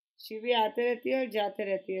 शिवी आते रहती है और जाते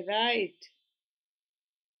रहती है, right.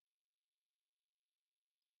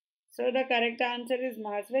 So the correct answer is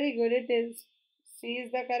Mars. Very good, it is. C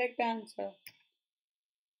is the correct answer.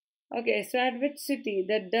 Okay, so at which city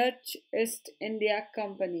the Dutch East India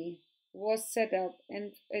Company was set up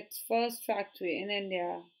in its first factory in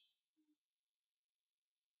India?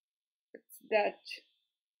 It's Dutch.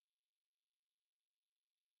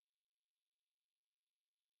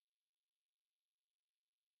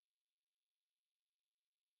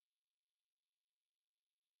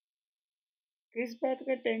 किस बात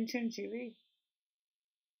का tension Shivi,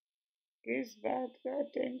 किस बात का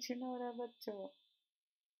tension हो रहा बच्चों?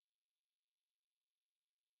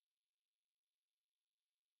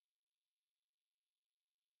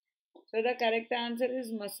 So the correct answer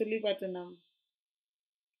is Masulipatanam.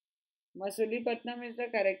 Masulipatanam is the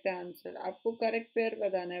correct answer. आपको correct pair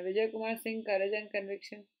बताना है. Vijay Kumar Singh, courage and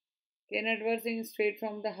conviction. K. Nadwar Singh, straight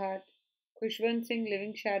from the heart. Khushwant Singh,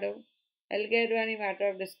 living shadow. L.K. Advani, matter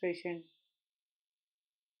of discretion.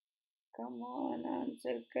 Come on,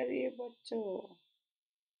 answer करिए बच्चों.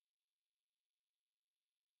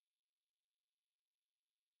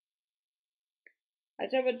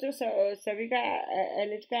 अच्छा बच्चों, सभी का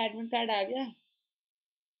elite का एडमिट कार्ड आ गया?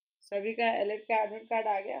 सभी का एलिट का एडमिट कार्ड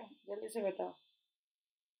आ गया? जल्दी से बताओ.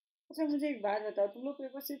 अच्छा मुझे एक बात बताओ, तुम लोग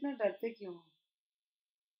पेपर से इतना डरते क्यों हो?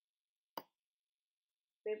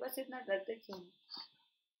 पेपर से इतना डरते क्यों हो?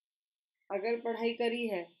 अगर पढ़ाई करी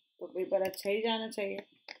है तो पेपर अच्छा ही जाना चाहिए.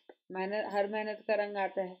 मेहनत, हर मेहनत का रंग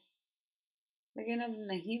आता है. लेकिन अब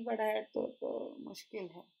नहीं पढ़ा है तो मुश्किल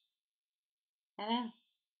है ना?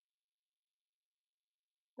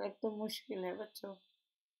 तब तो मुश्किल है बच्चों.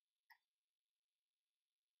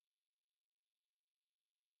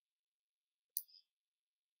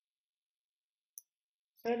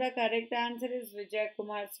 So the correct answer is Vijay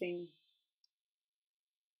Kumar Singh.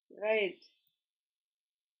 Right.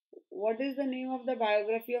 What is the name of the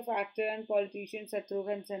biography of actor and politician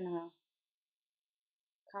Shatrughan Sinha?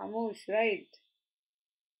 Khamosh, right?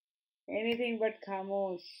 Anything but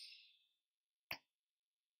Khamosh.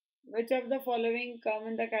 Which of the following come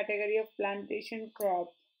in the category of plantation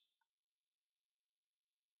crop?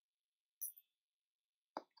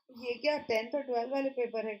 ये क्या 10th और 12th वाले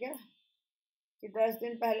paper है क्या, कि 10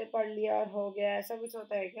 दिन पहले पढ़ लिया और हो गया, ऐसा कुछ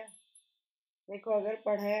होता है क्या? देखो अगर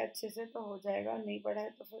पढ़ा है अच्छे से तो हो जाएगा, नहीं पढ़ा है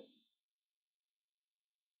तो फिर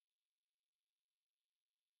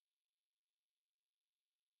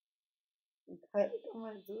घर का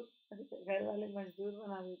मजदूर, घर वाले मजदूर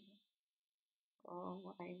बना देते. ओह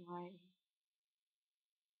माय माय,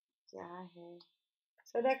 क्या है?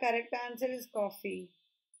 So the correct answer is coffee.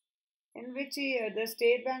 In which year the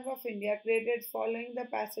State Bank of India created following the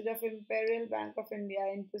passage of Imperial Bank of India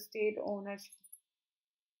into state ownership?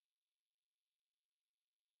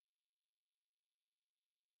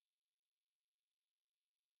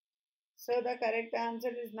 So the correct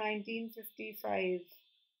answer is 1955.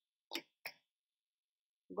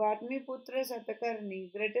 Gautami पुत्र Satakarni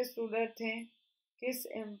greatest ruler थे किस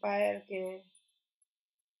empire के?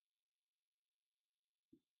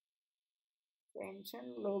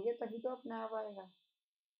 Tension लोगे तभी तो अपने आप आएगा.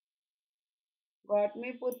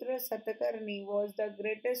 Gautamiputra Satakarni was the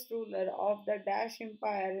greatest ruler of the Dash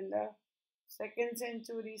Empire in the 2nd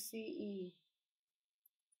century CE.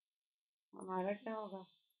 हमारा क्या होगा?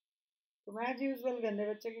 तुम आज यूजुअल गंदे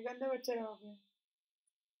बच्चे के गंदे बच्चे रहोगे.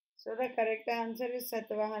 So the correct answer is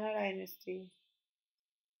Satvahana dynasty.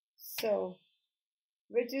 So,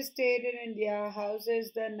 which state in India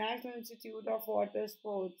houses the National Institute of Water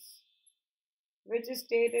Sports? Which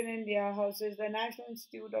state in India houses the National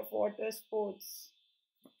Institute of Water Sports?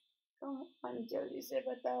 Come on, जल्दी से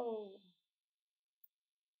बताओ.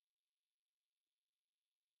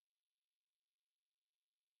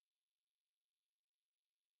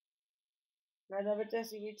 राधा बच्चा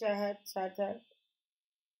CV चाहत साथक.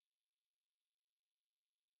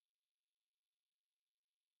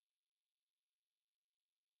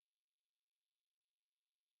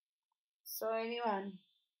 So anyone,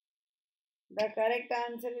 the correct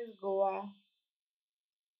answer is Goa.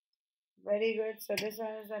 Very good. So this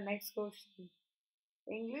one is the next question.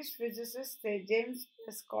 English physicist थे James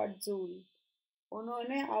Prescott joule.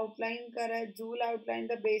 उन्होंने outline करा joule outline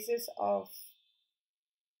the basis of.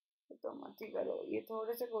 तो मत ही करो, ये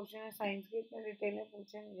थोड़े से क्वेश्चन है साइंस के, इतने डिटेल में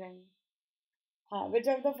पूछे नहीं जाएंगे. हाँ, which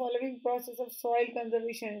of the following process of soil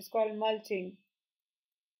conservation is called mulching?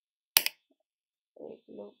 एक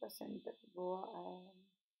लोग का सेंटर गोवा आया है,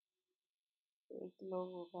 एक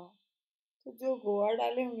लोग होगा, तो जो गोवा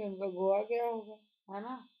डाले होंगे उनका गोवा क्या होगा, है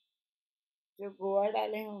ना. जो गोवा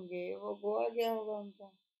डाले होंगे वो गोवा क्या होगा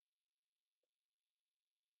उनका.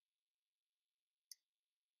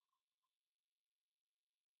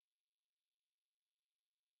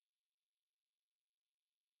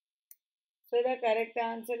 So the correct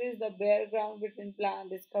answer is the bare ground between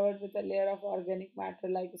plant is covered with a layer of organic matter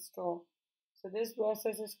like straw. So this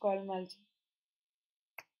process is called mulching.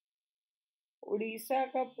 Orissa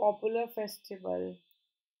का पॉपुलर फेस्टिवल.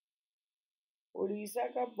 उड़ीसा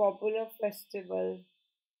का popular festival.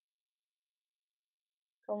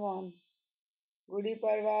 Come on. Gudi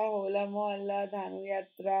Padwa, होला मोहल्ला, धानु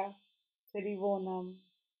यात्रा, त्रिवोनम.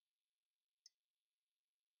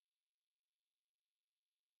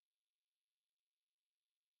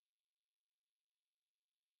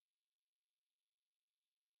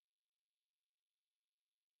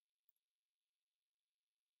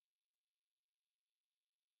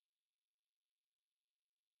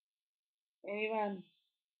 Anyone?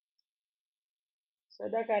 So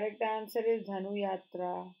the correct answer is Dhanu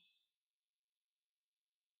Yatra.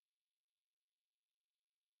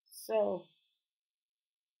 So,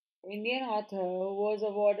 Indian author who was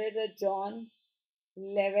awarded the John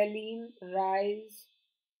Llewellyn Prize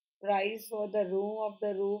for The Room of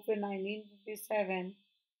the Roof in 1957,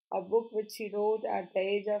 a book which he wrote at the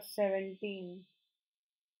age of 17.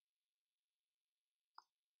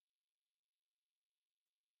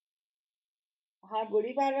 हाँ,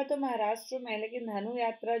 गुड़ी पाड़वा तो महाराष्ट्र में है, लेकिन धनु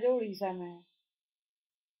यात्रा जो उड़ीसा में है.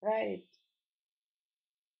 Right.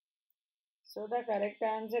 So the correct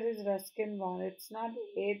answer is Ruskin Bond. It's not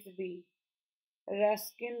A, it's B.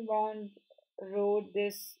 Ruskin Bond wrote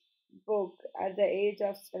this book at the age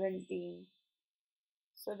of 17.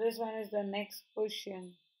 So this one is the next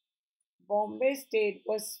question. Bombay state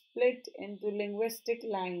was split into linguistic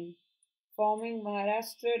line, forming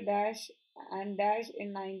Maharashtra dash and dash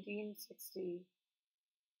in 1960.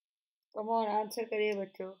 Come on, answer करिए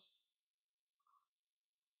बच्चों.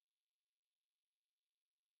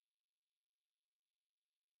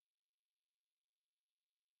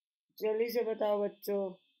 जल्दी से बताओ बच्चों,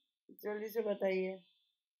 जल्दी से बताइए.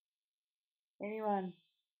 Anyone?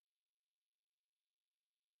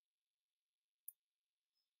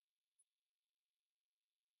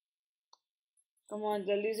 Come on,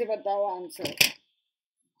 जल्दी से बताओ answer.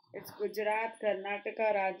 It's Gujarat,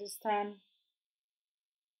 Karnataka, Rajasthan.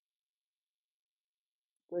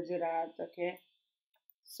 Gujarat. Okay.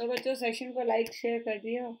 सो बच्चों, सेशन को लाइक शेयर कर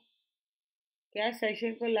दिया हो क्या?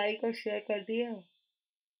 सेशन को लाइक और शेयर कर दिया हो?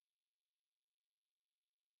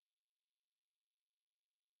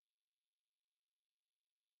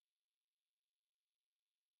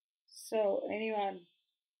 So anyone,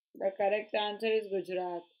 the correct answer is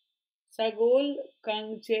Gujarat. Sagol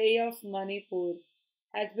Kangchei of Manipur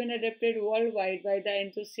has been adapted worldwide by the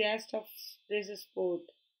enthusiasts of this sport.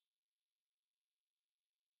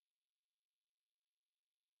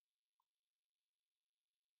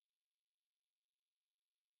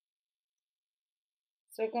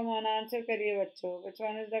 So come on, answer करिए बच्चों. Which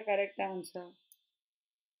one is the correct answer?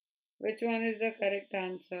 Which one is the correct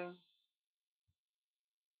answer?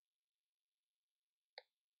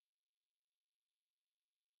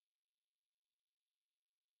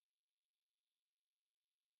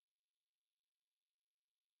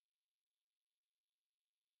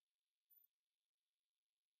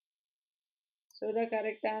 So the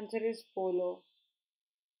correct answer is polo.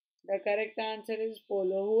 The correct answer is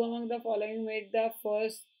polo. Who among the following made the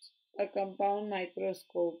first a compound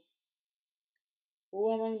microscope? Who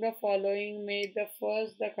among the following made the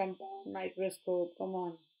first the compound microscope? Come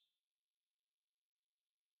on.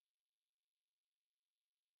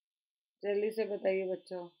 जल्दी से बताइए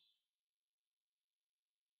बच्चों.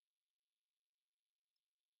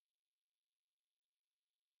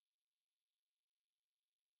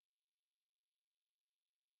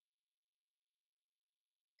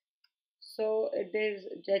 So it is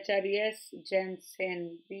Jacharias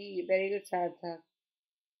Jensen. B. Very good सार्थक.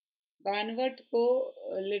 बानवट को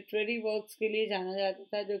literary works के लिए जाना जाता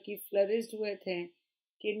था जो कि फ्लरिश्ड हुए थे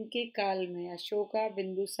किनके काल में? Ashoka,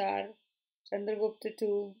 Bindusara, Chandragupta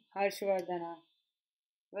to, Harshavardhana.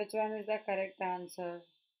 Which one is the correct answer?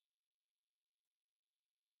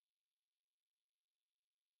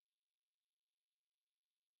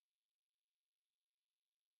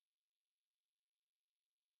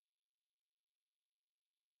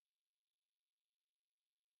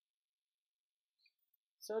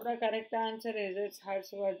 So the correct answer is it's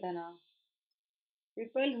Harshvardhana.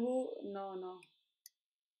 People who no.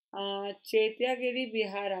 Chaityagiri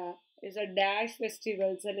Bihara is a dash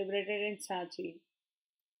festival celebrated in Sanchi.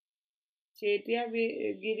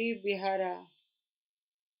 Chaityagiri Bihara.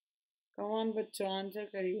 Come on बच्चों answer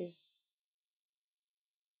करिए.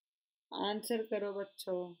 Answer करो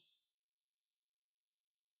बच्चों.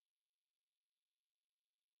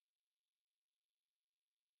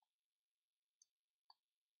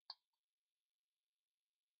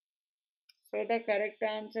 So the correct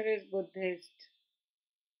answer is Buddhist.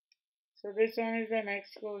 So this one is the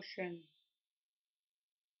next question.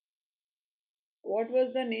 What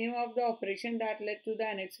was the name of the operation that led to the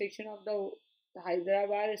annexation of the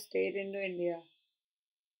Hyderabad state into India?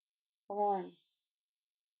 Come on.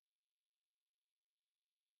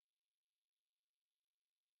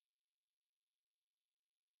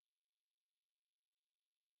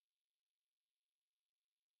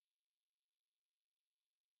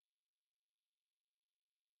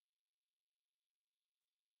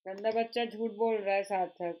 गंदा बच्चा झूठ बोल रहा है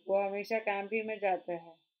सार्थक. वो हमेशा camp ही में जाता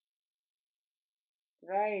है.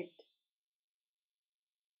 राइट.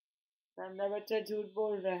 गंदा बच्चा झूठ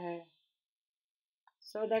बोल रहा है.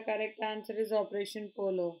 So the correct answer is Operation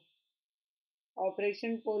Polo.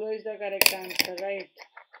 Operation Polo is the correct answer, right?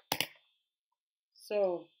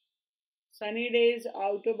 So Sunny Days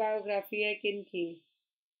autobiography है किनकी?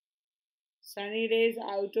 Sunny Days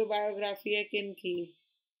autobiography है किनकी?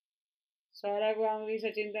 सौरव गांगुली,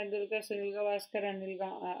 सचिन तेंदुलकर, सुनील गावस्कर,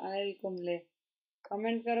 अनिल कुंबले.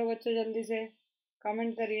 कमेंट करो बच्चों जल्दी से.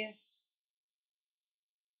 कमेंट करिए.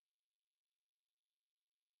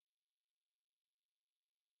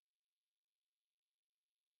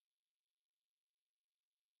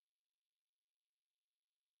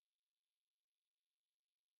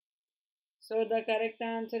 So the correct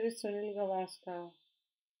answer is Sunil Gavaskar.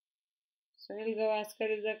 Sunil Gavaskar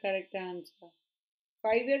is the correct answer.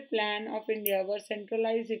 Five-year plan of India was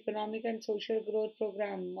centralized economic and social growth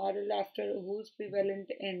program modeled after whose prevalent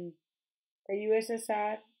in the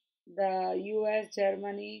USSR, the US,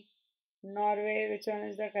 Germany, Norway. Which one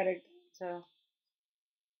is the correct answer?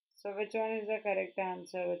 So which one is the correct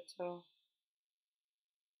answer बच्चों?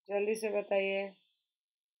 जल्दी से बताइए.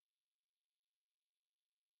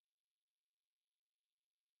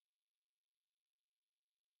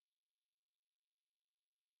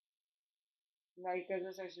 Like कर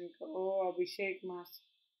दो session को. ओ अभिषेक मास.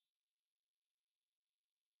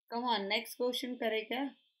 Come on next question करें क्या?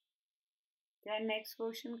 क्या नेक्स्ट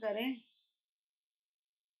क्वेश्चन करें?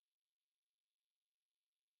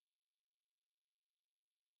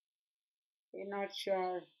 You're not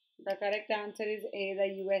sure. The correct answer is A, the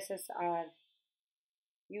USSR.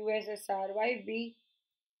 USSR. Why B?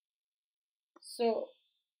 So,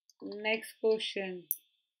 next question.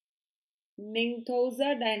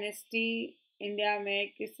 Ningthouja dynasty India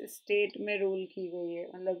में किस स्टेट में रूल की गई है?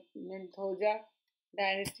 मतलब निंगथौजा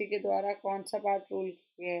डायनेस्टी के द्वारा कौन सा पार्ट रूल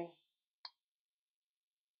किया है?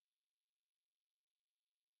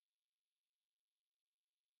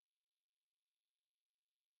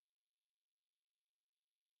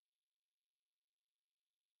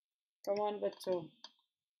 कम ऑन बच्चों.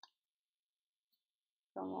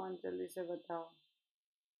 कम ऑन जल्दी से बताओ.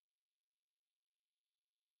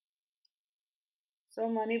 So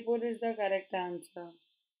Manipur is the correct answer.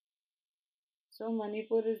 So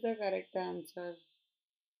Manipur is the correct answer.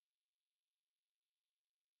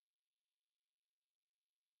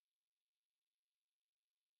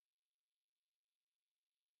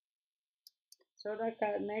 So the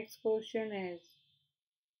next question is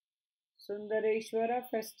सुंदरेश्वरा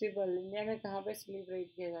festival India में कहाँ पे सेलिब्रेट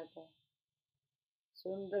किया जाता है?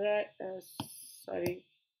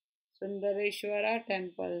 सुंदरेश्वरा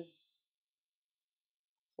temple.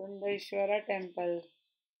 सुंदरेश्वरा temple.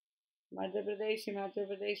 Madhya Pradesh, Himachal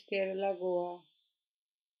Pradesh, Kerala, Goa.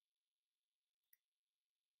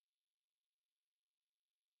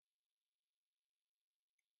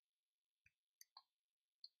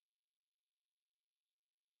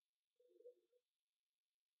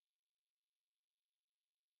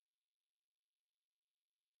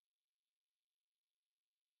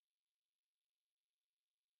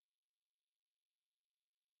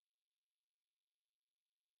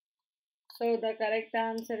 So the correct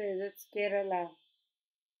answer is it's Kerala.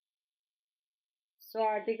 So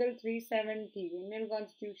article 370 Indian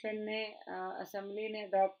constitution ने assembly ने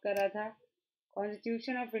adopt करा था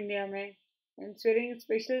कॉन्स्टिट्यूशन ऑफ इंडिया में ensuring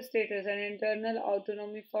special status and internal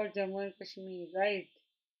autonomy for Jammu and Kashmir, right?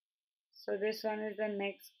 So this one is the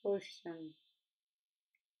next question.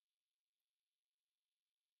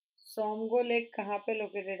 Tsomgo lake कहाँ पे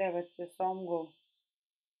located है बच्चे? Tsomgo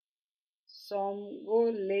Tsomgo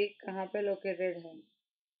lake कहाँ पे लोकेटेड है?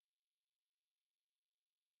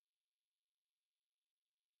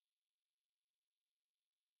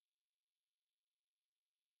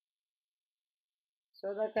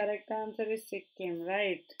 So the correct answer is Sikkim,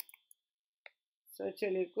 right? So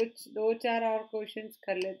चलिए कुछ दो चार और क्वेश्चंस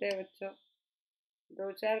कर लेते हैं बच्चों,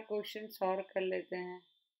 दो चार क्वेश्चंस और कर लेते हैं,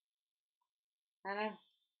 है ना?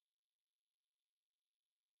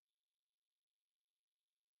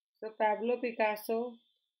 So Pablo Picasso,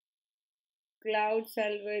 Claude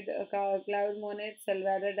Monet,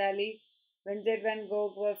 Salvador Dali, Vincent van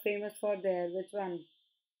Gogh were famous for their which one?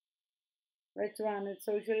 Which one? It's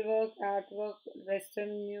social work, artwork,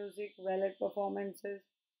 western music, ballet performances.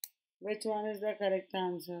 Which one is the correct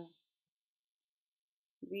answer?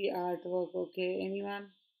 The artwork. Okay. Anyone?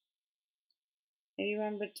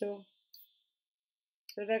 Anyone, bachcho?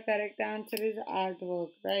 So the correct answer is artwork,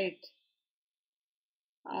 right?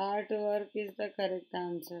 Artwork is the correct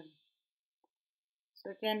answer.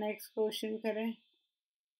 So क्या next question करें?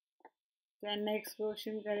 क्या next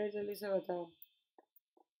question करें? जल्दी से बताओ.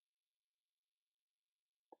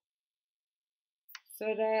 So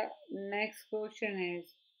the next question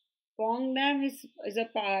is, Pong Dam is a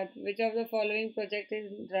part which of the following project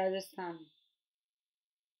is in Rajasthan?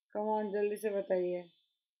 Come on, जल्दी से बताइए.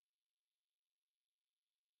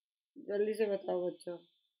 जल्दी से बताओ बच्चों.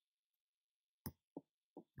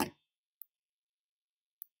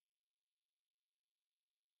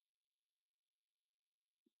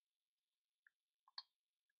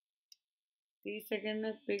 30 सेकंड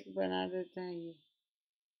में पिक बना देते हैं ये.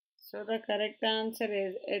 So the correct answer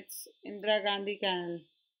is it's Indira Gandhi Canal.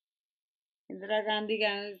 Indira Gandhi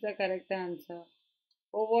Canal is the correct answer.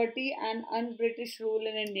 Poverty and Un-British Rule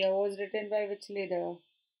in India was written by which leader?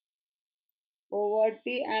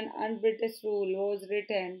 Poverty and Un-British Rule was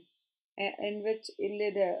written in which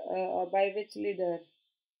leader? By which leader?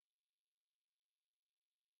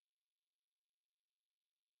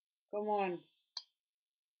 Come on.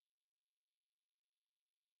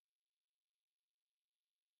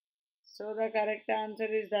 So the correct answer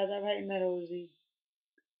is Dadabhai Naroji.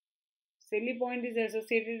 Silly Point is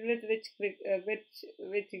associated with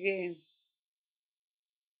which game?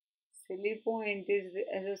 Silly Point is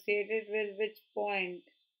associated with which point?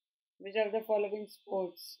 Which of the following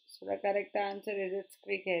sports? So the correct answer is it's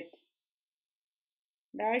cricket.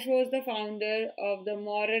 Dash was the founder of the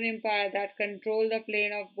Mauryan Empire that controlled the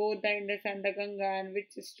plain of both the Indus and the Ganga and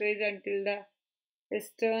which stretched until the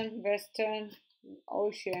eastern western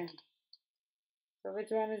ocean. So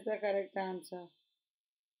which one is the correct answer?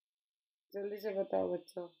 जल्दी से बताओ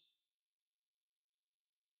बच्चों.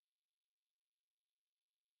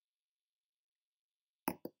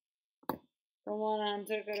 Come on,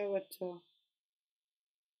 answer करो बच्चों.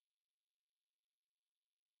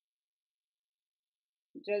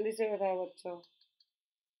 जल्दी से बताओ बच्चों.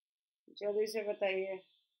 जल्दी से बताइए.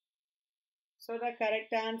 So the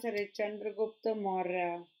correct answer is Chandragupta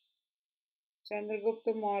Maurya.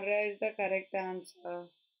 Chandragupta Maurya is the correct answer.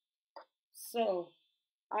 So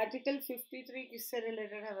article 53 किससे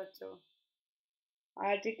रिलेटेड है बच्चों?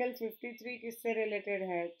 आर्टिकल 53 किससे रिलेटेड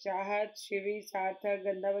है? चाहत, शिवी, सार्थक,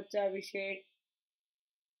 गंदा बच्चा, अभिषेक.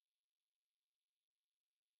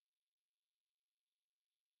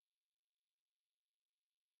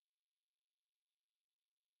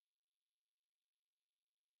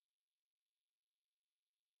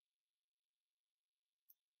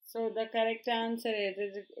 So the correct answer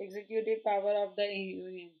is executive power of the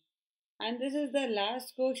union. And this is the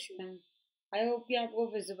last question. I hope कि आपको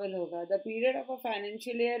visible होगा. The period of a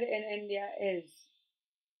financial year in India is.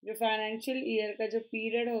 जो फाइनेंशियल ईयर का जो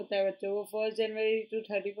पीरियड होता है बच्चों वो 1 जनवरी to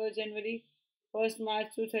 31 January, 1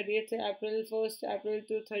 March two 30 April, 1 April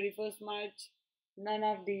to 31 March. None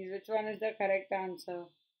of these. Which one is the correct answer?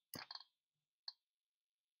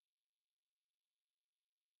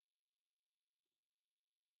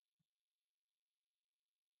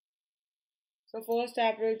 So 1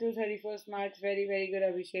 April to 31 March. Very very good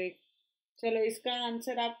अभिषेक. चलो इसका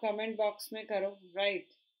answer आप कमेंट बॉक्स में करो, राइट?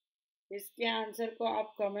 इसके आंसर को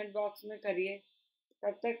आप कमेंट बॉक्स में करिए.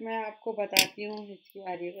 तब तक मैं आपको बताती हूँ इसकी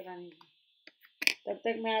आ रही है बनाने की. तब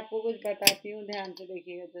तक मैं आपको कुछ बताती हूँ, ध्यान से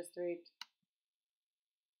देखिएगा. Just wait.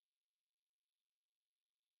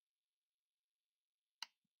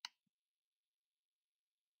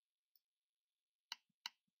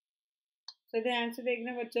 तो ध्यान से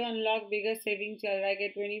देखना बच्चों, अनलॉक बिगर सेविंग चल रहा है कि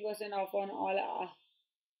 20% of on all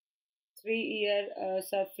 3 year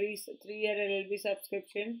three year LLB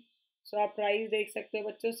subscription. सो आप प्राइस देख सकते हो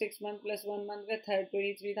बच्चों, 6 मंथ प्लस 1 मंथ का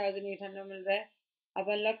 23,800 मिल रहा है। आप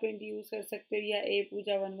अनलॉक 20 यूज़ कर सकते हो या ए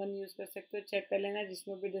पूजा 11 यूज़ कर सकते हो, चेक कर लेना,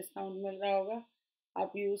 जिसमें भी डिस्काउंट मिल रहा होगा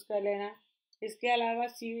आप यूज़ कर लेना। इसके अलावा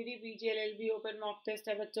CUET PG LLB open mock test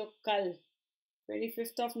है बच्चों कल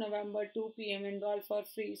 25 November 2 PM, enroll for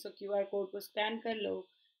free, so QR code को स्कैन कर लो।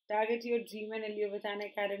 Target your dream and एलियो with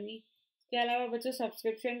Unacademy. इसके अलावा बच्चों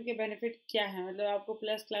सब्सक्रिप्शन के बेनिफिट क्या है, मतलब आपको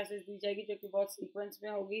प्लस क्लासेस दी जाएगी जो कि बहुत सीक्वेंस में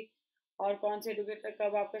होगी, और कौन से एडुकेटर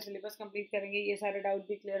कब आपका सिलेबस कंप्लीट करेंगे ये सारे डाउट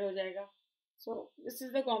भी क्लियर हो जाएगा। So this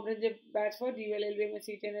is the comprehensive batch for DU LLB में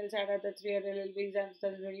CTNL से आता था 3 ईयर LLB एग्जाम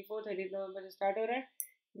 2024 30 नवंबर से स्टार्ट हो रहा है।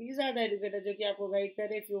 दीज आर द एडुकेटर जो कि आपको गाइड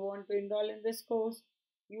करे। If you want to enrol in this course,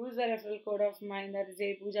 use the referral code of mine, that is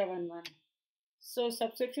Pooja11। So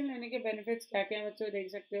subscription लेने के बेनिफिट्स क्या क्या हैं बच्चों, देख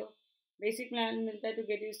सकते हो। बेसिक प्लान मिलता है to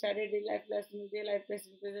get you started, life class मिलती है, लाइफ क्लास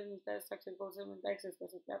मिलता है, स्ट्रक्चर कोर्स मिलता है, एक्सेस कर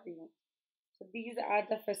सकते हैं आप event. So these are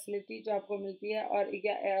the facility जो आपको मिलती है। और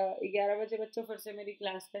 11 बजे बच्चों फिर से मेरी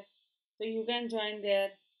क्लास है, तो यू कैन ज्वाइन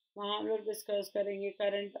देयर। वहाँ हम लोग डिस्कस करेंगे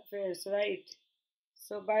करंट अफेयर्स, राइट।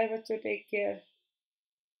 सो बाय बच्चों, take care,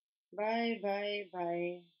 bye bye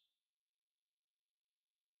bye.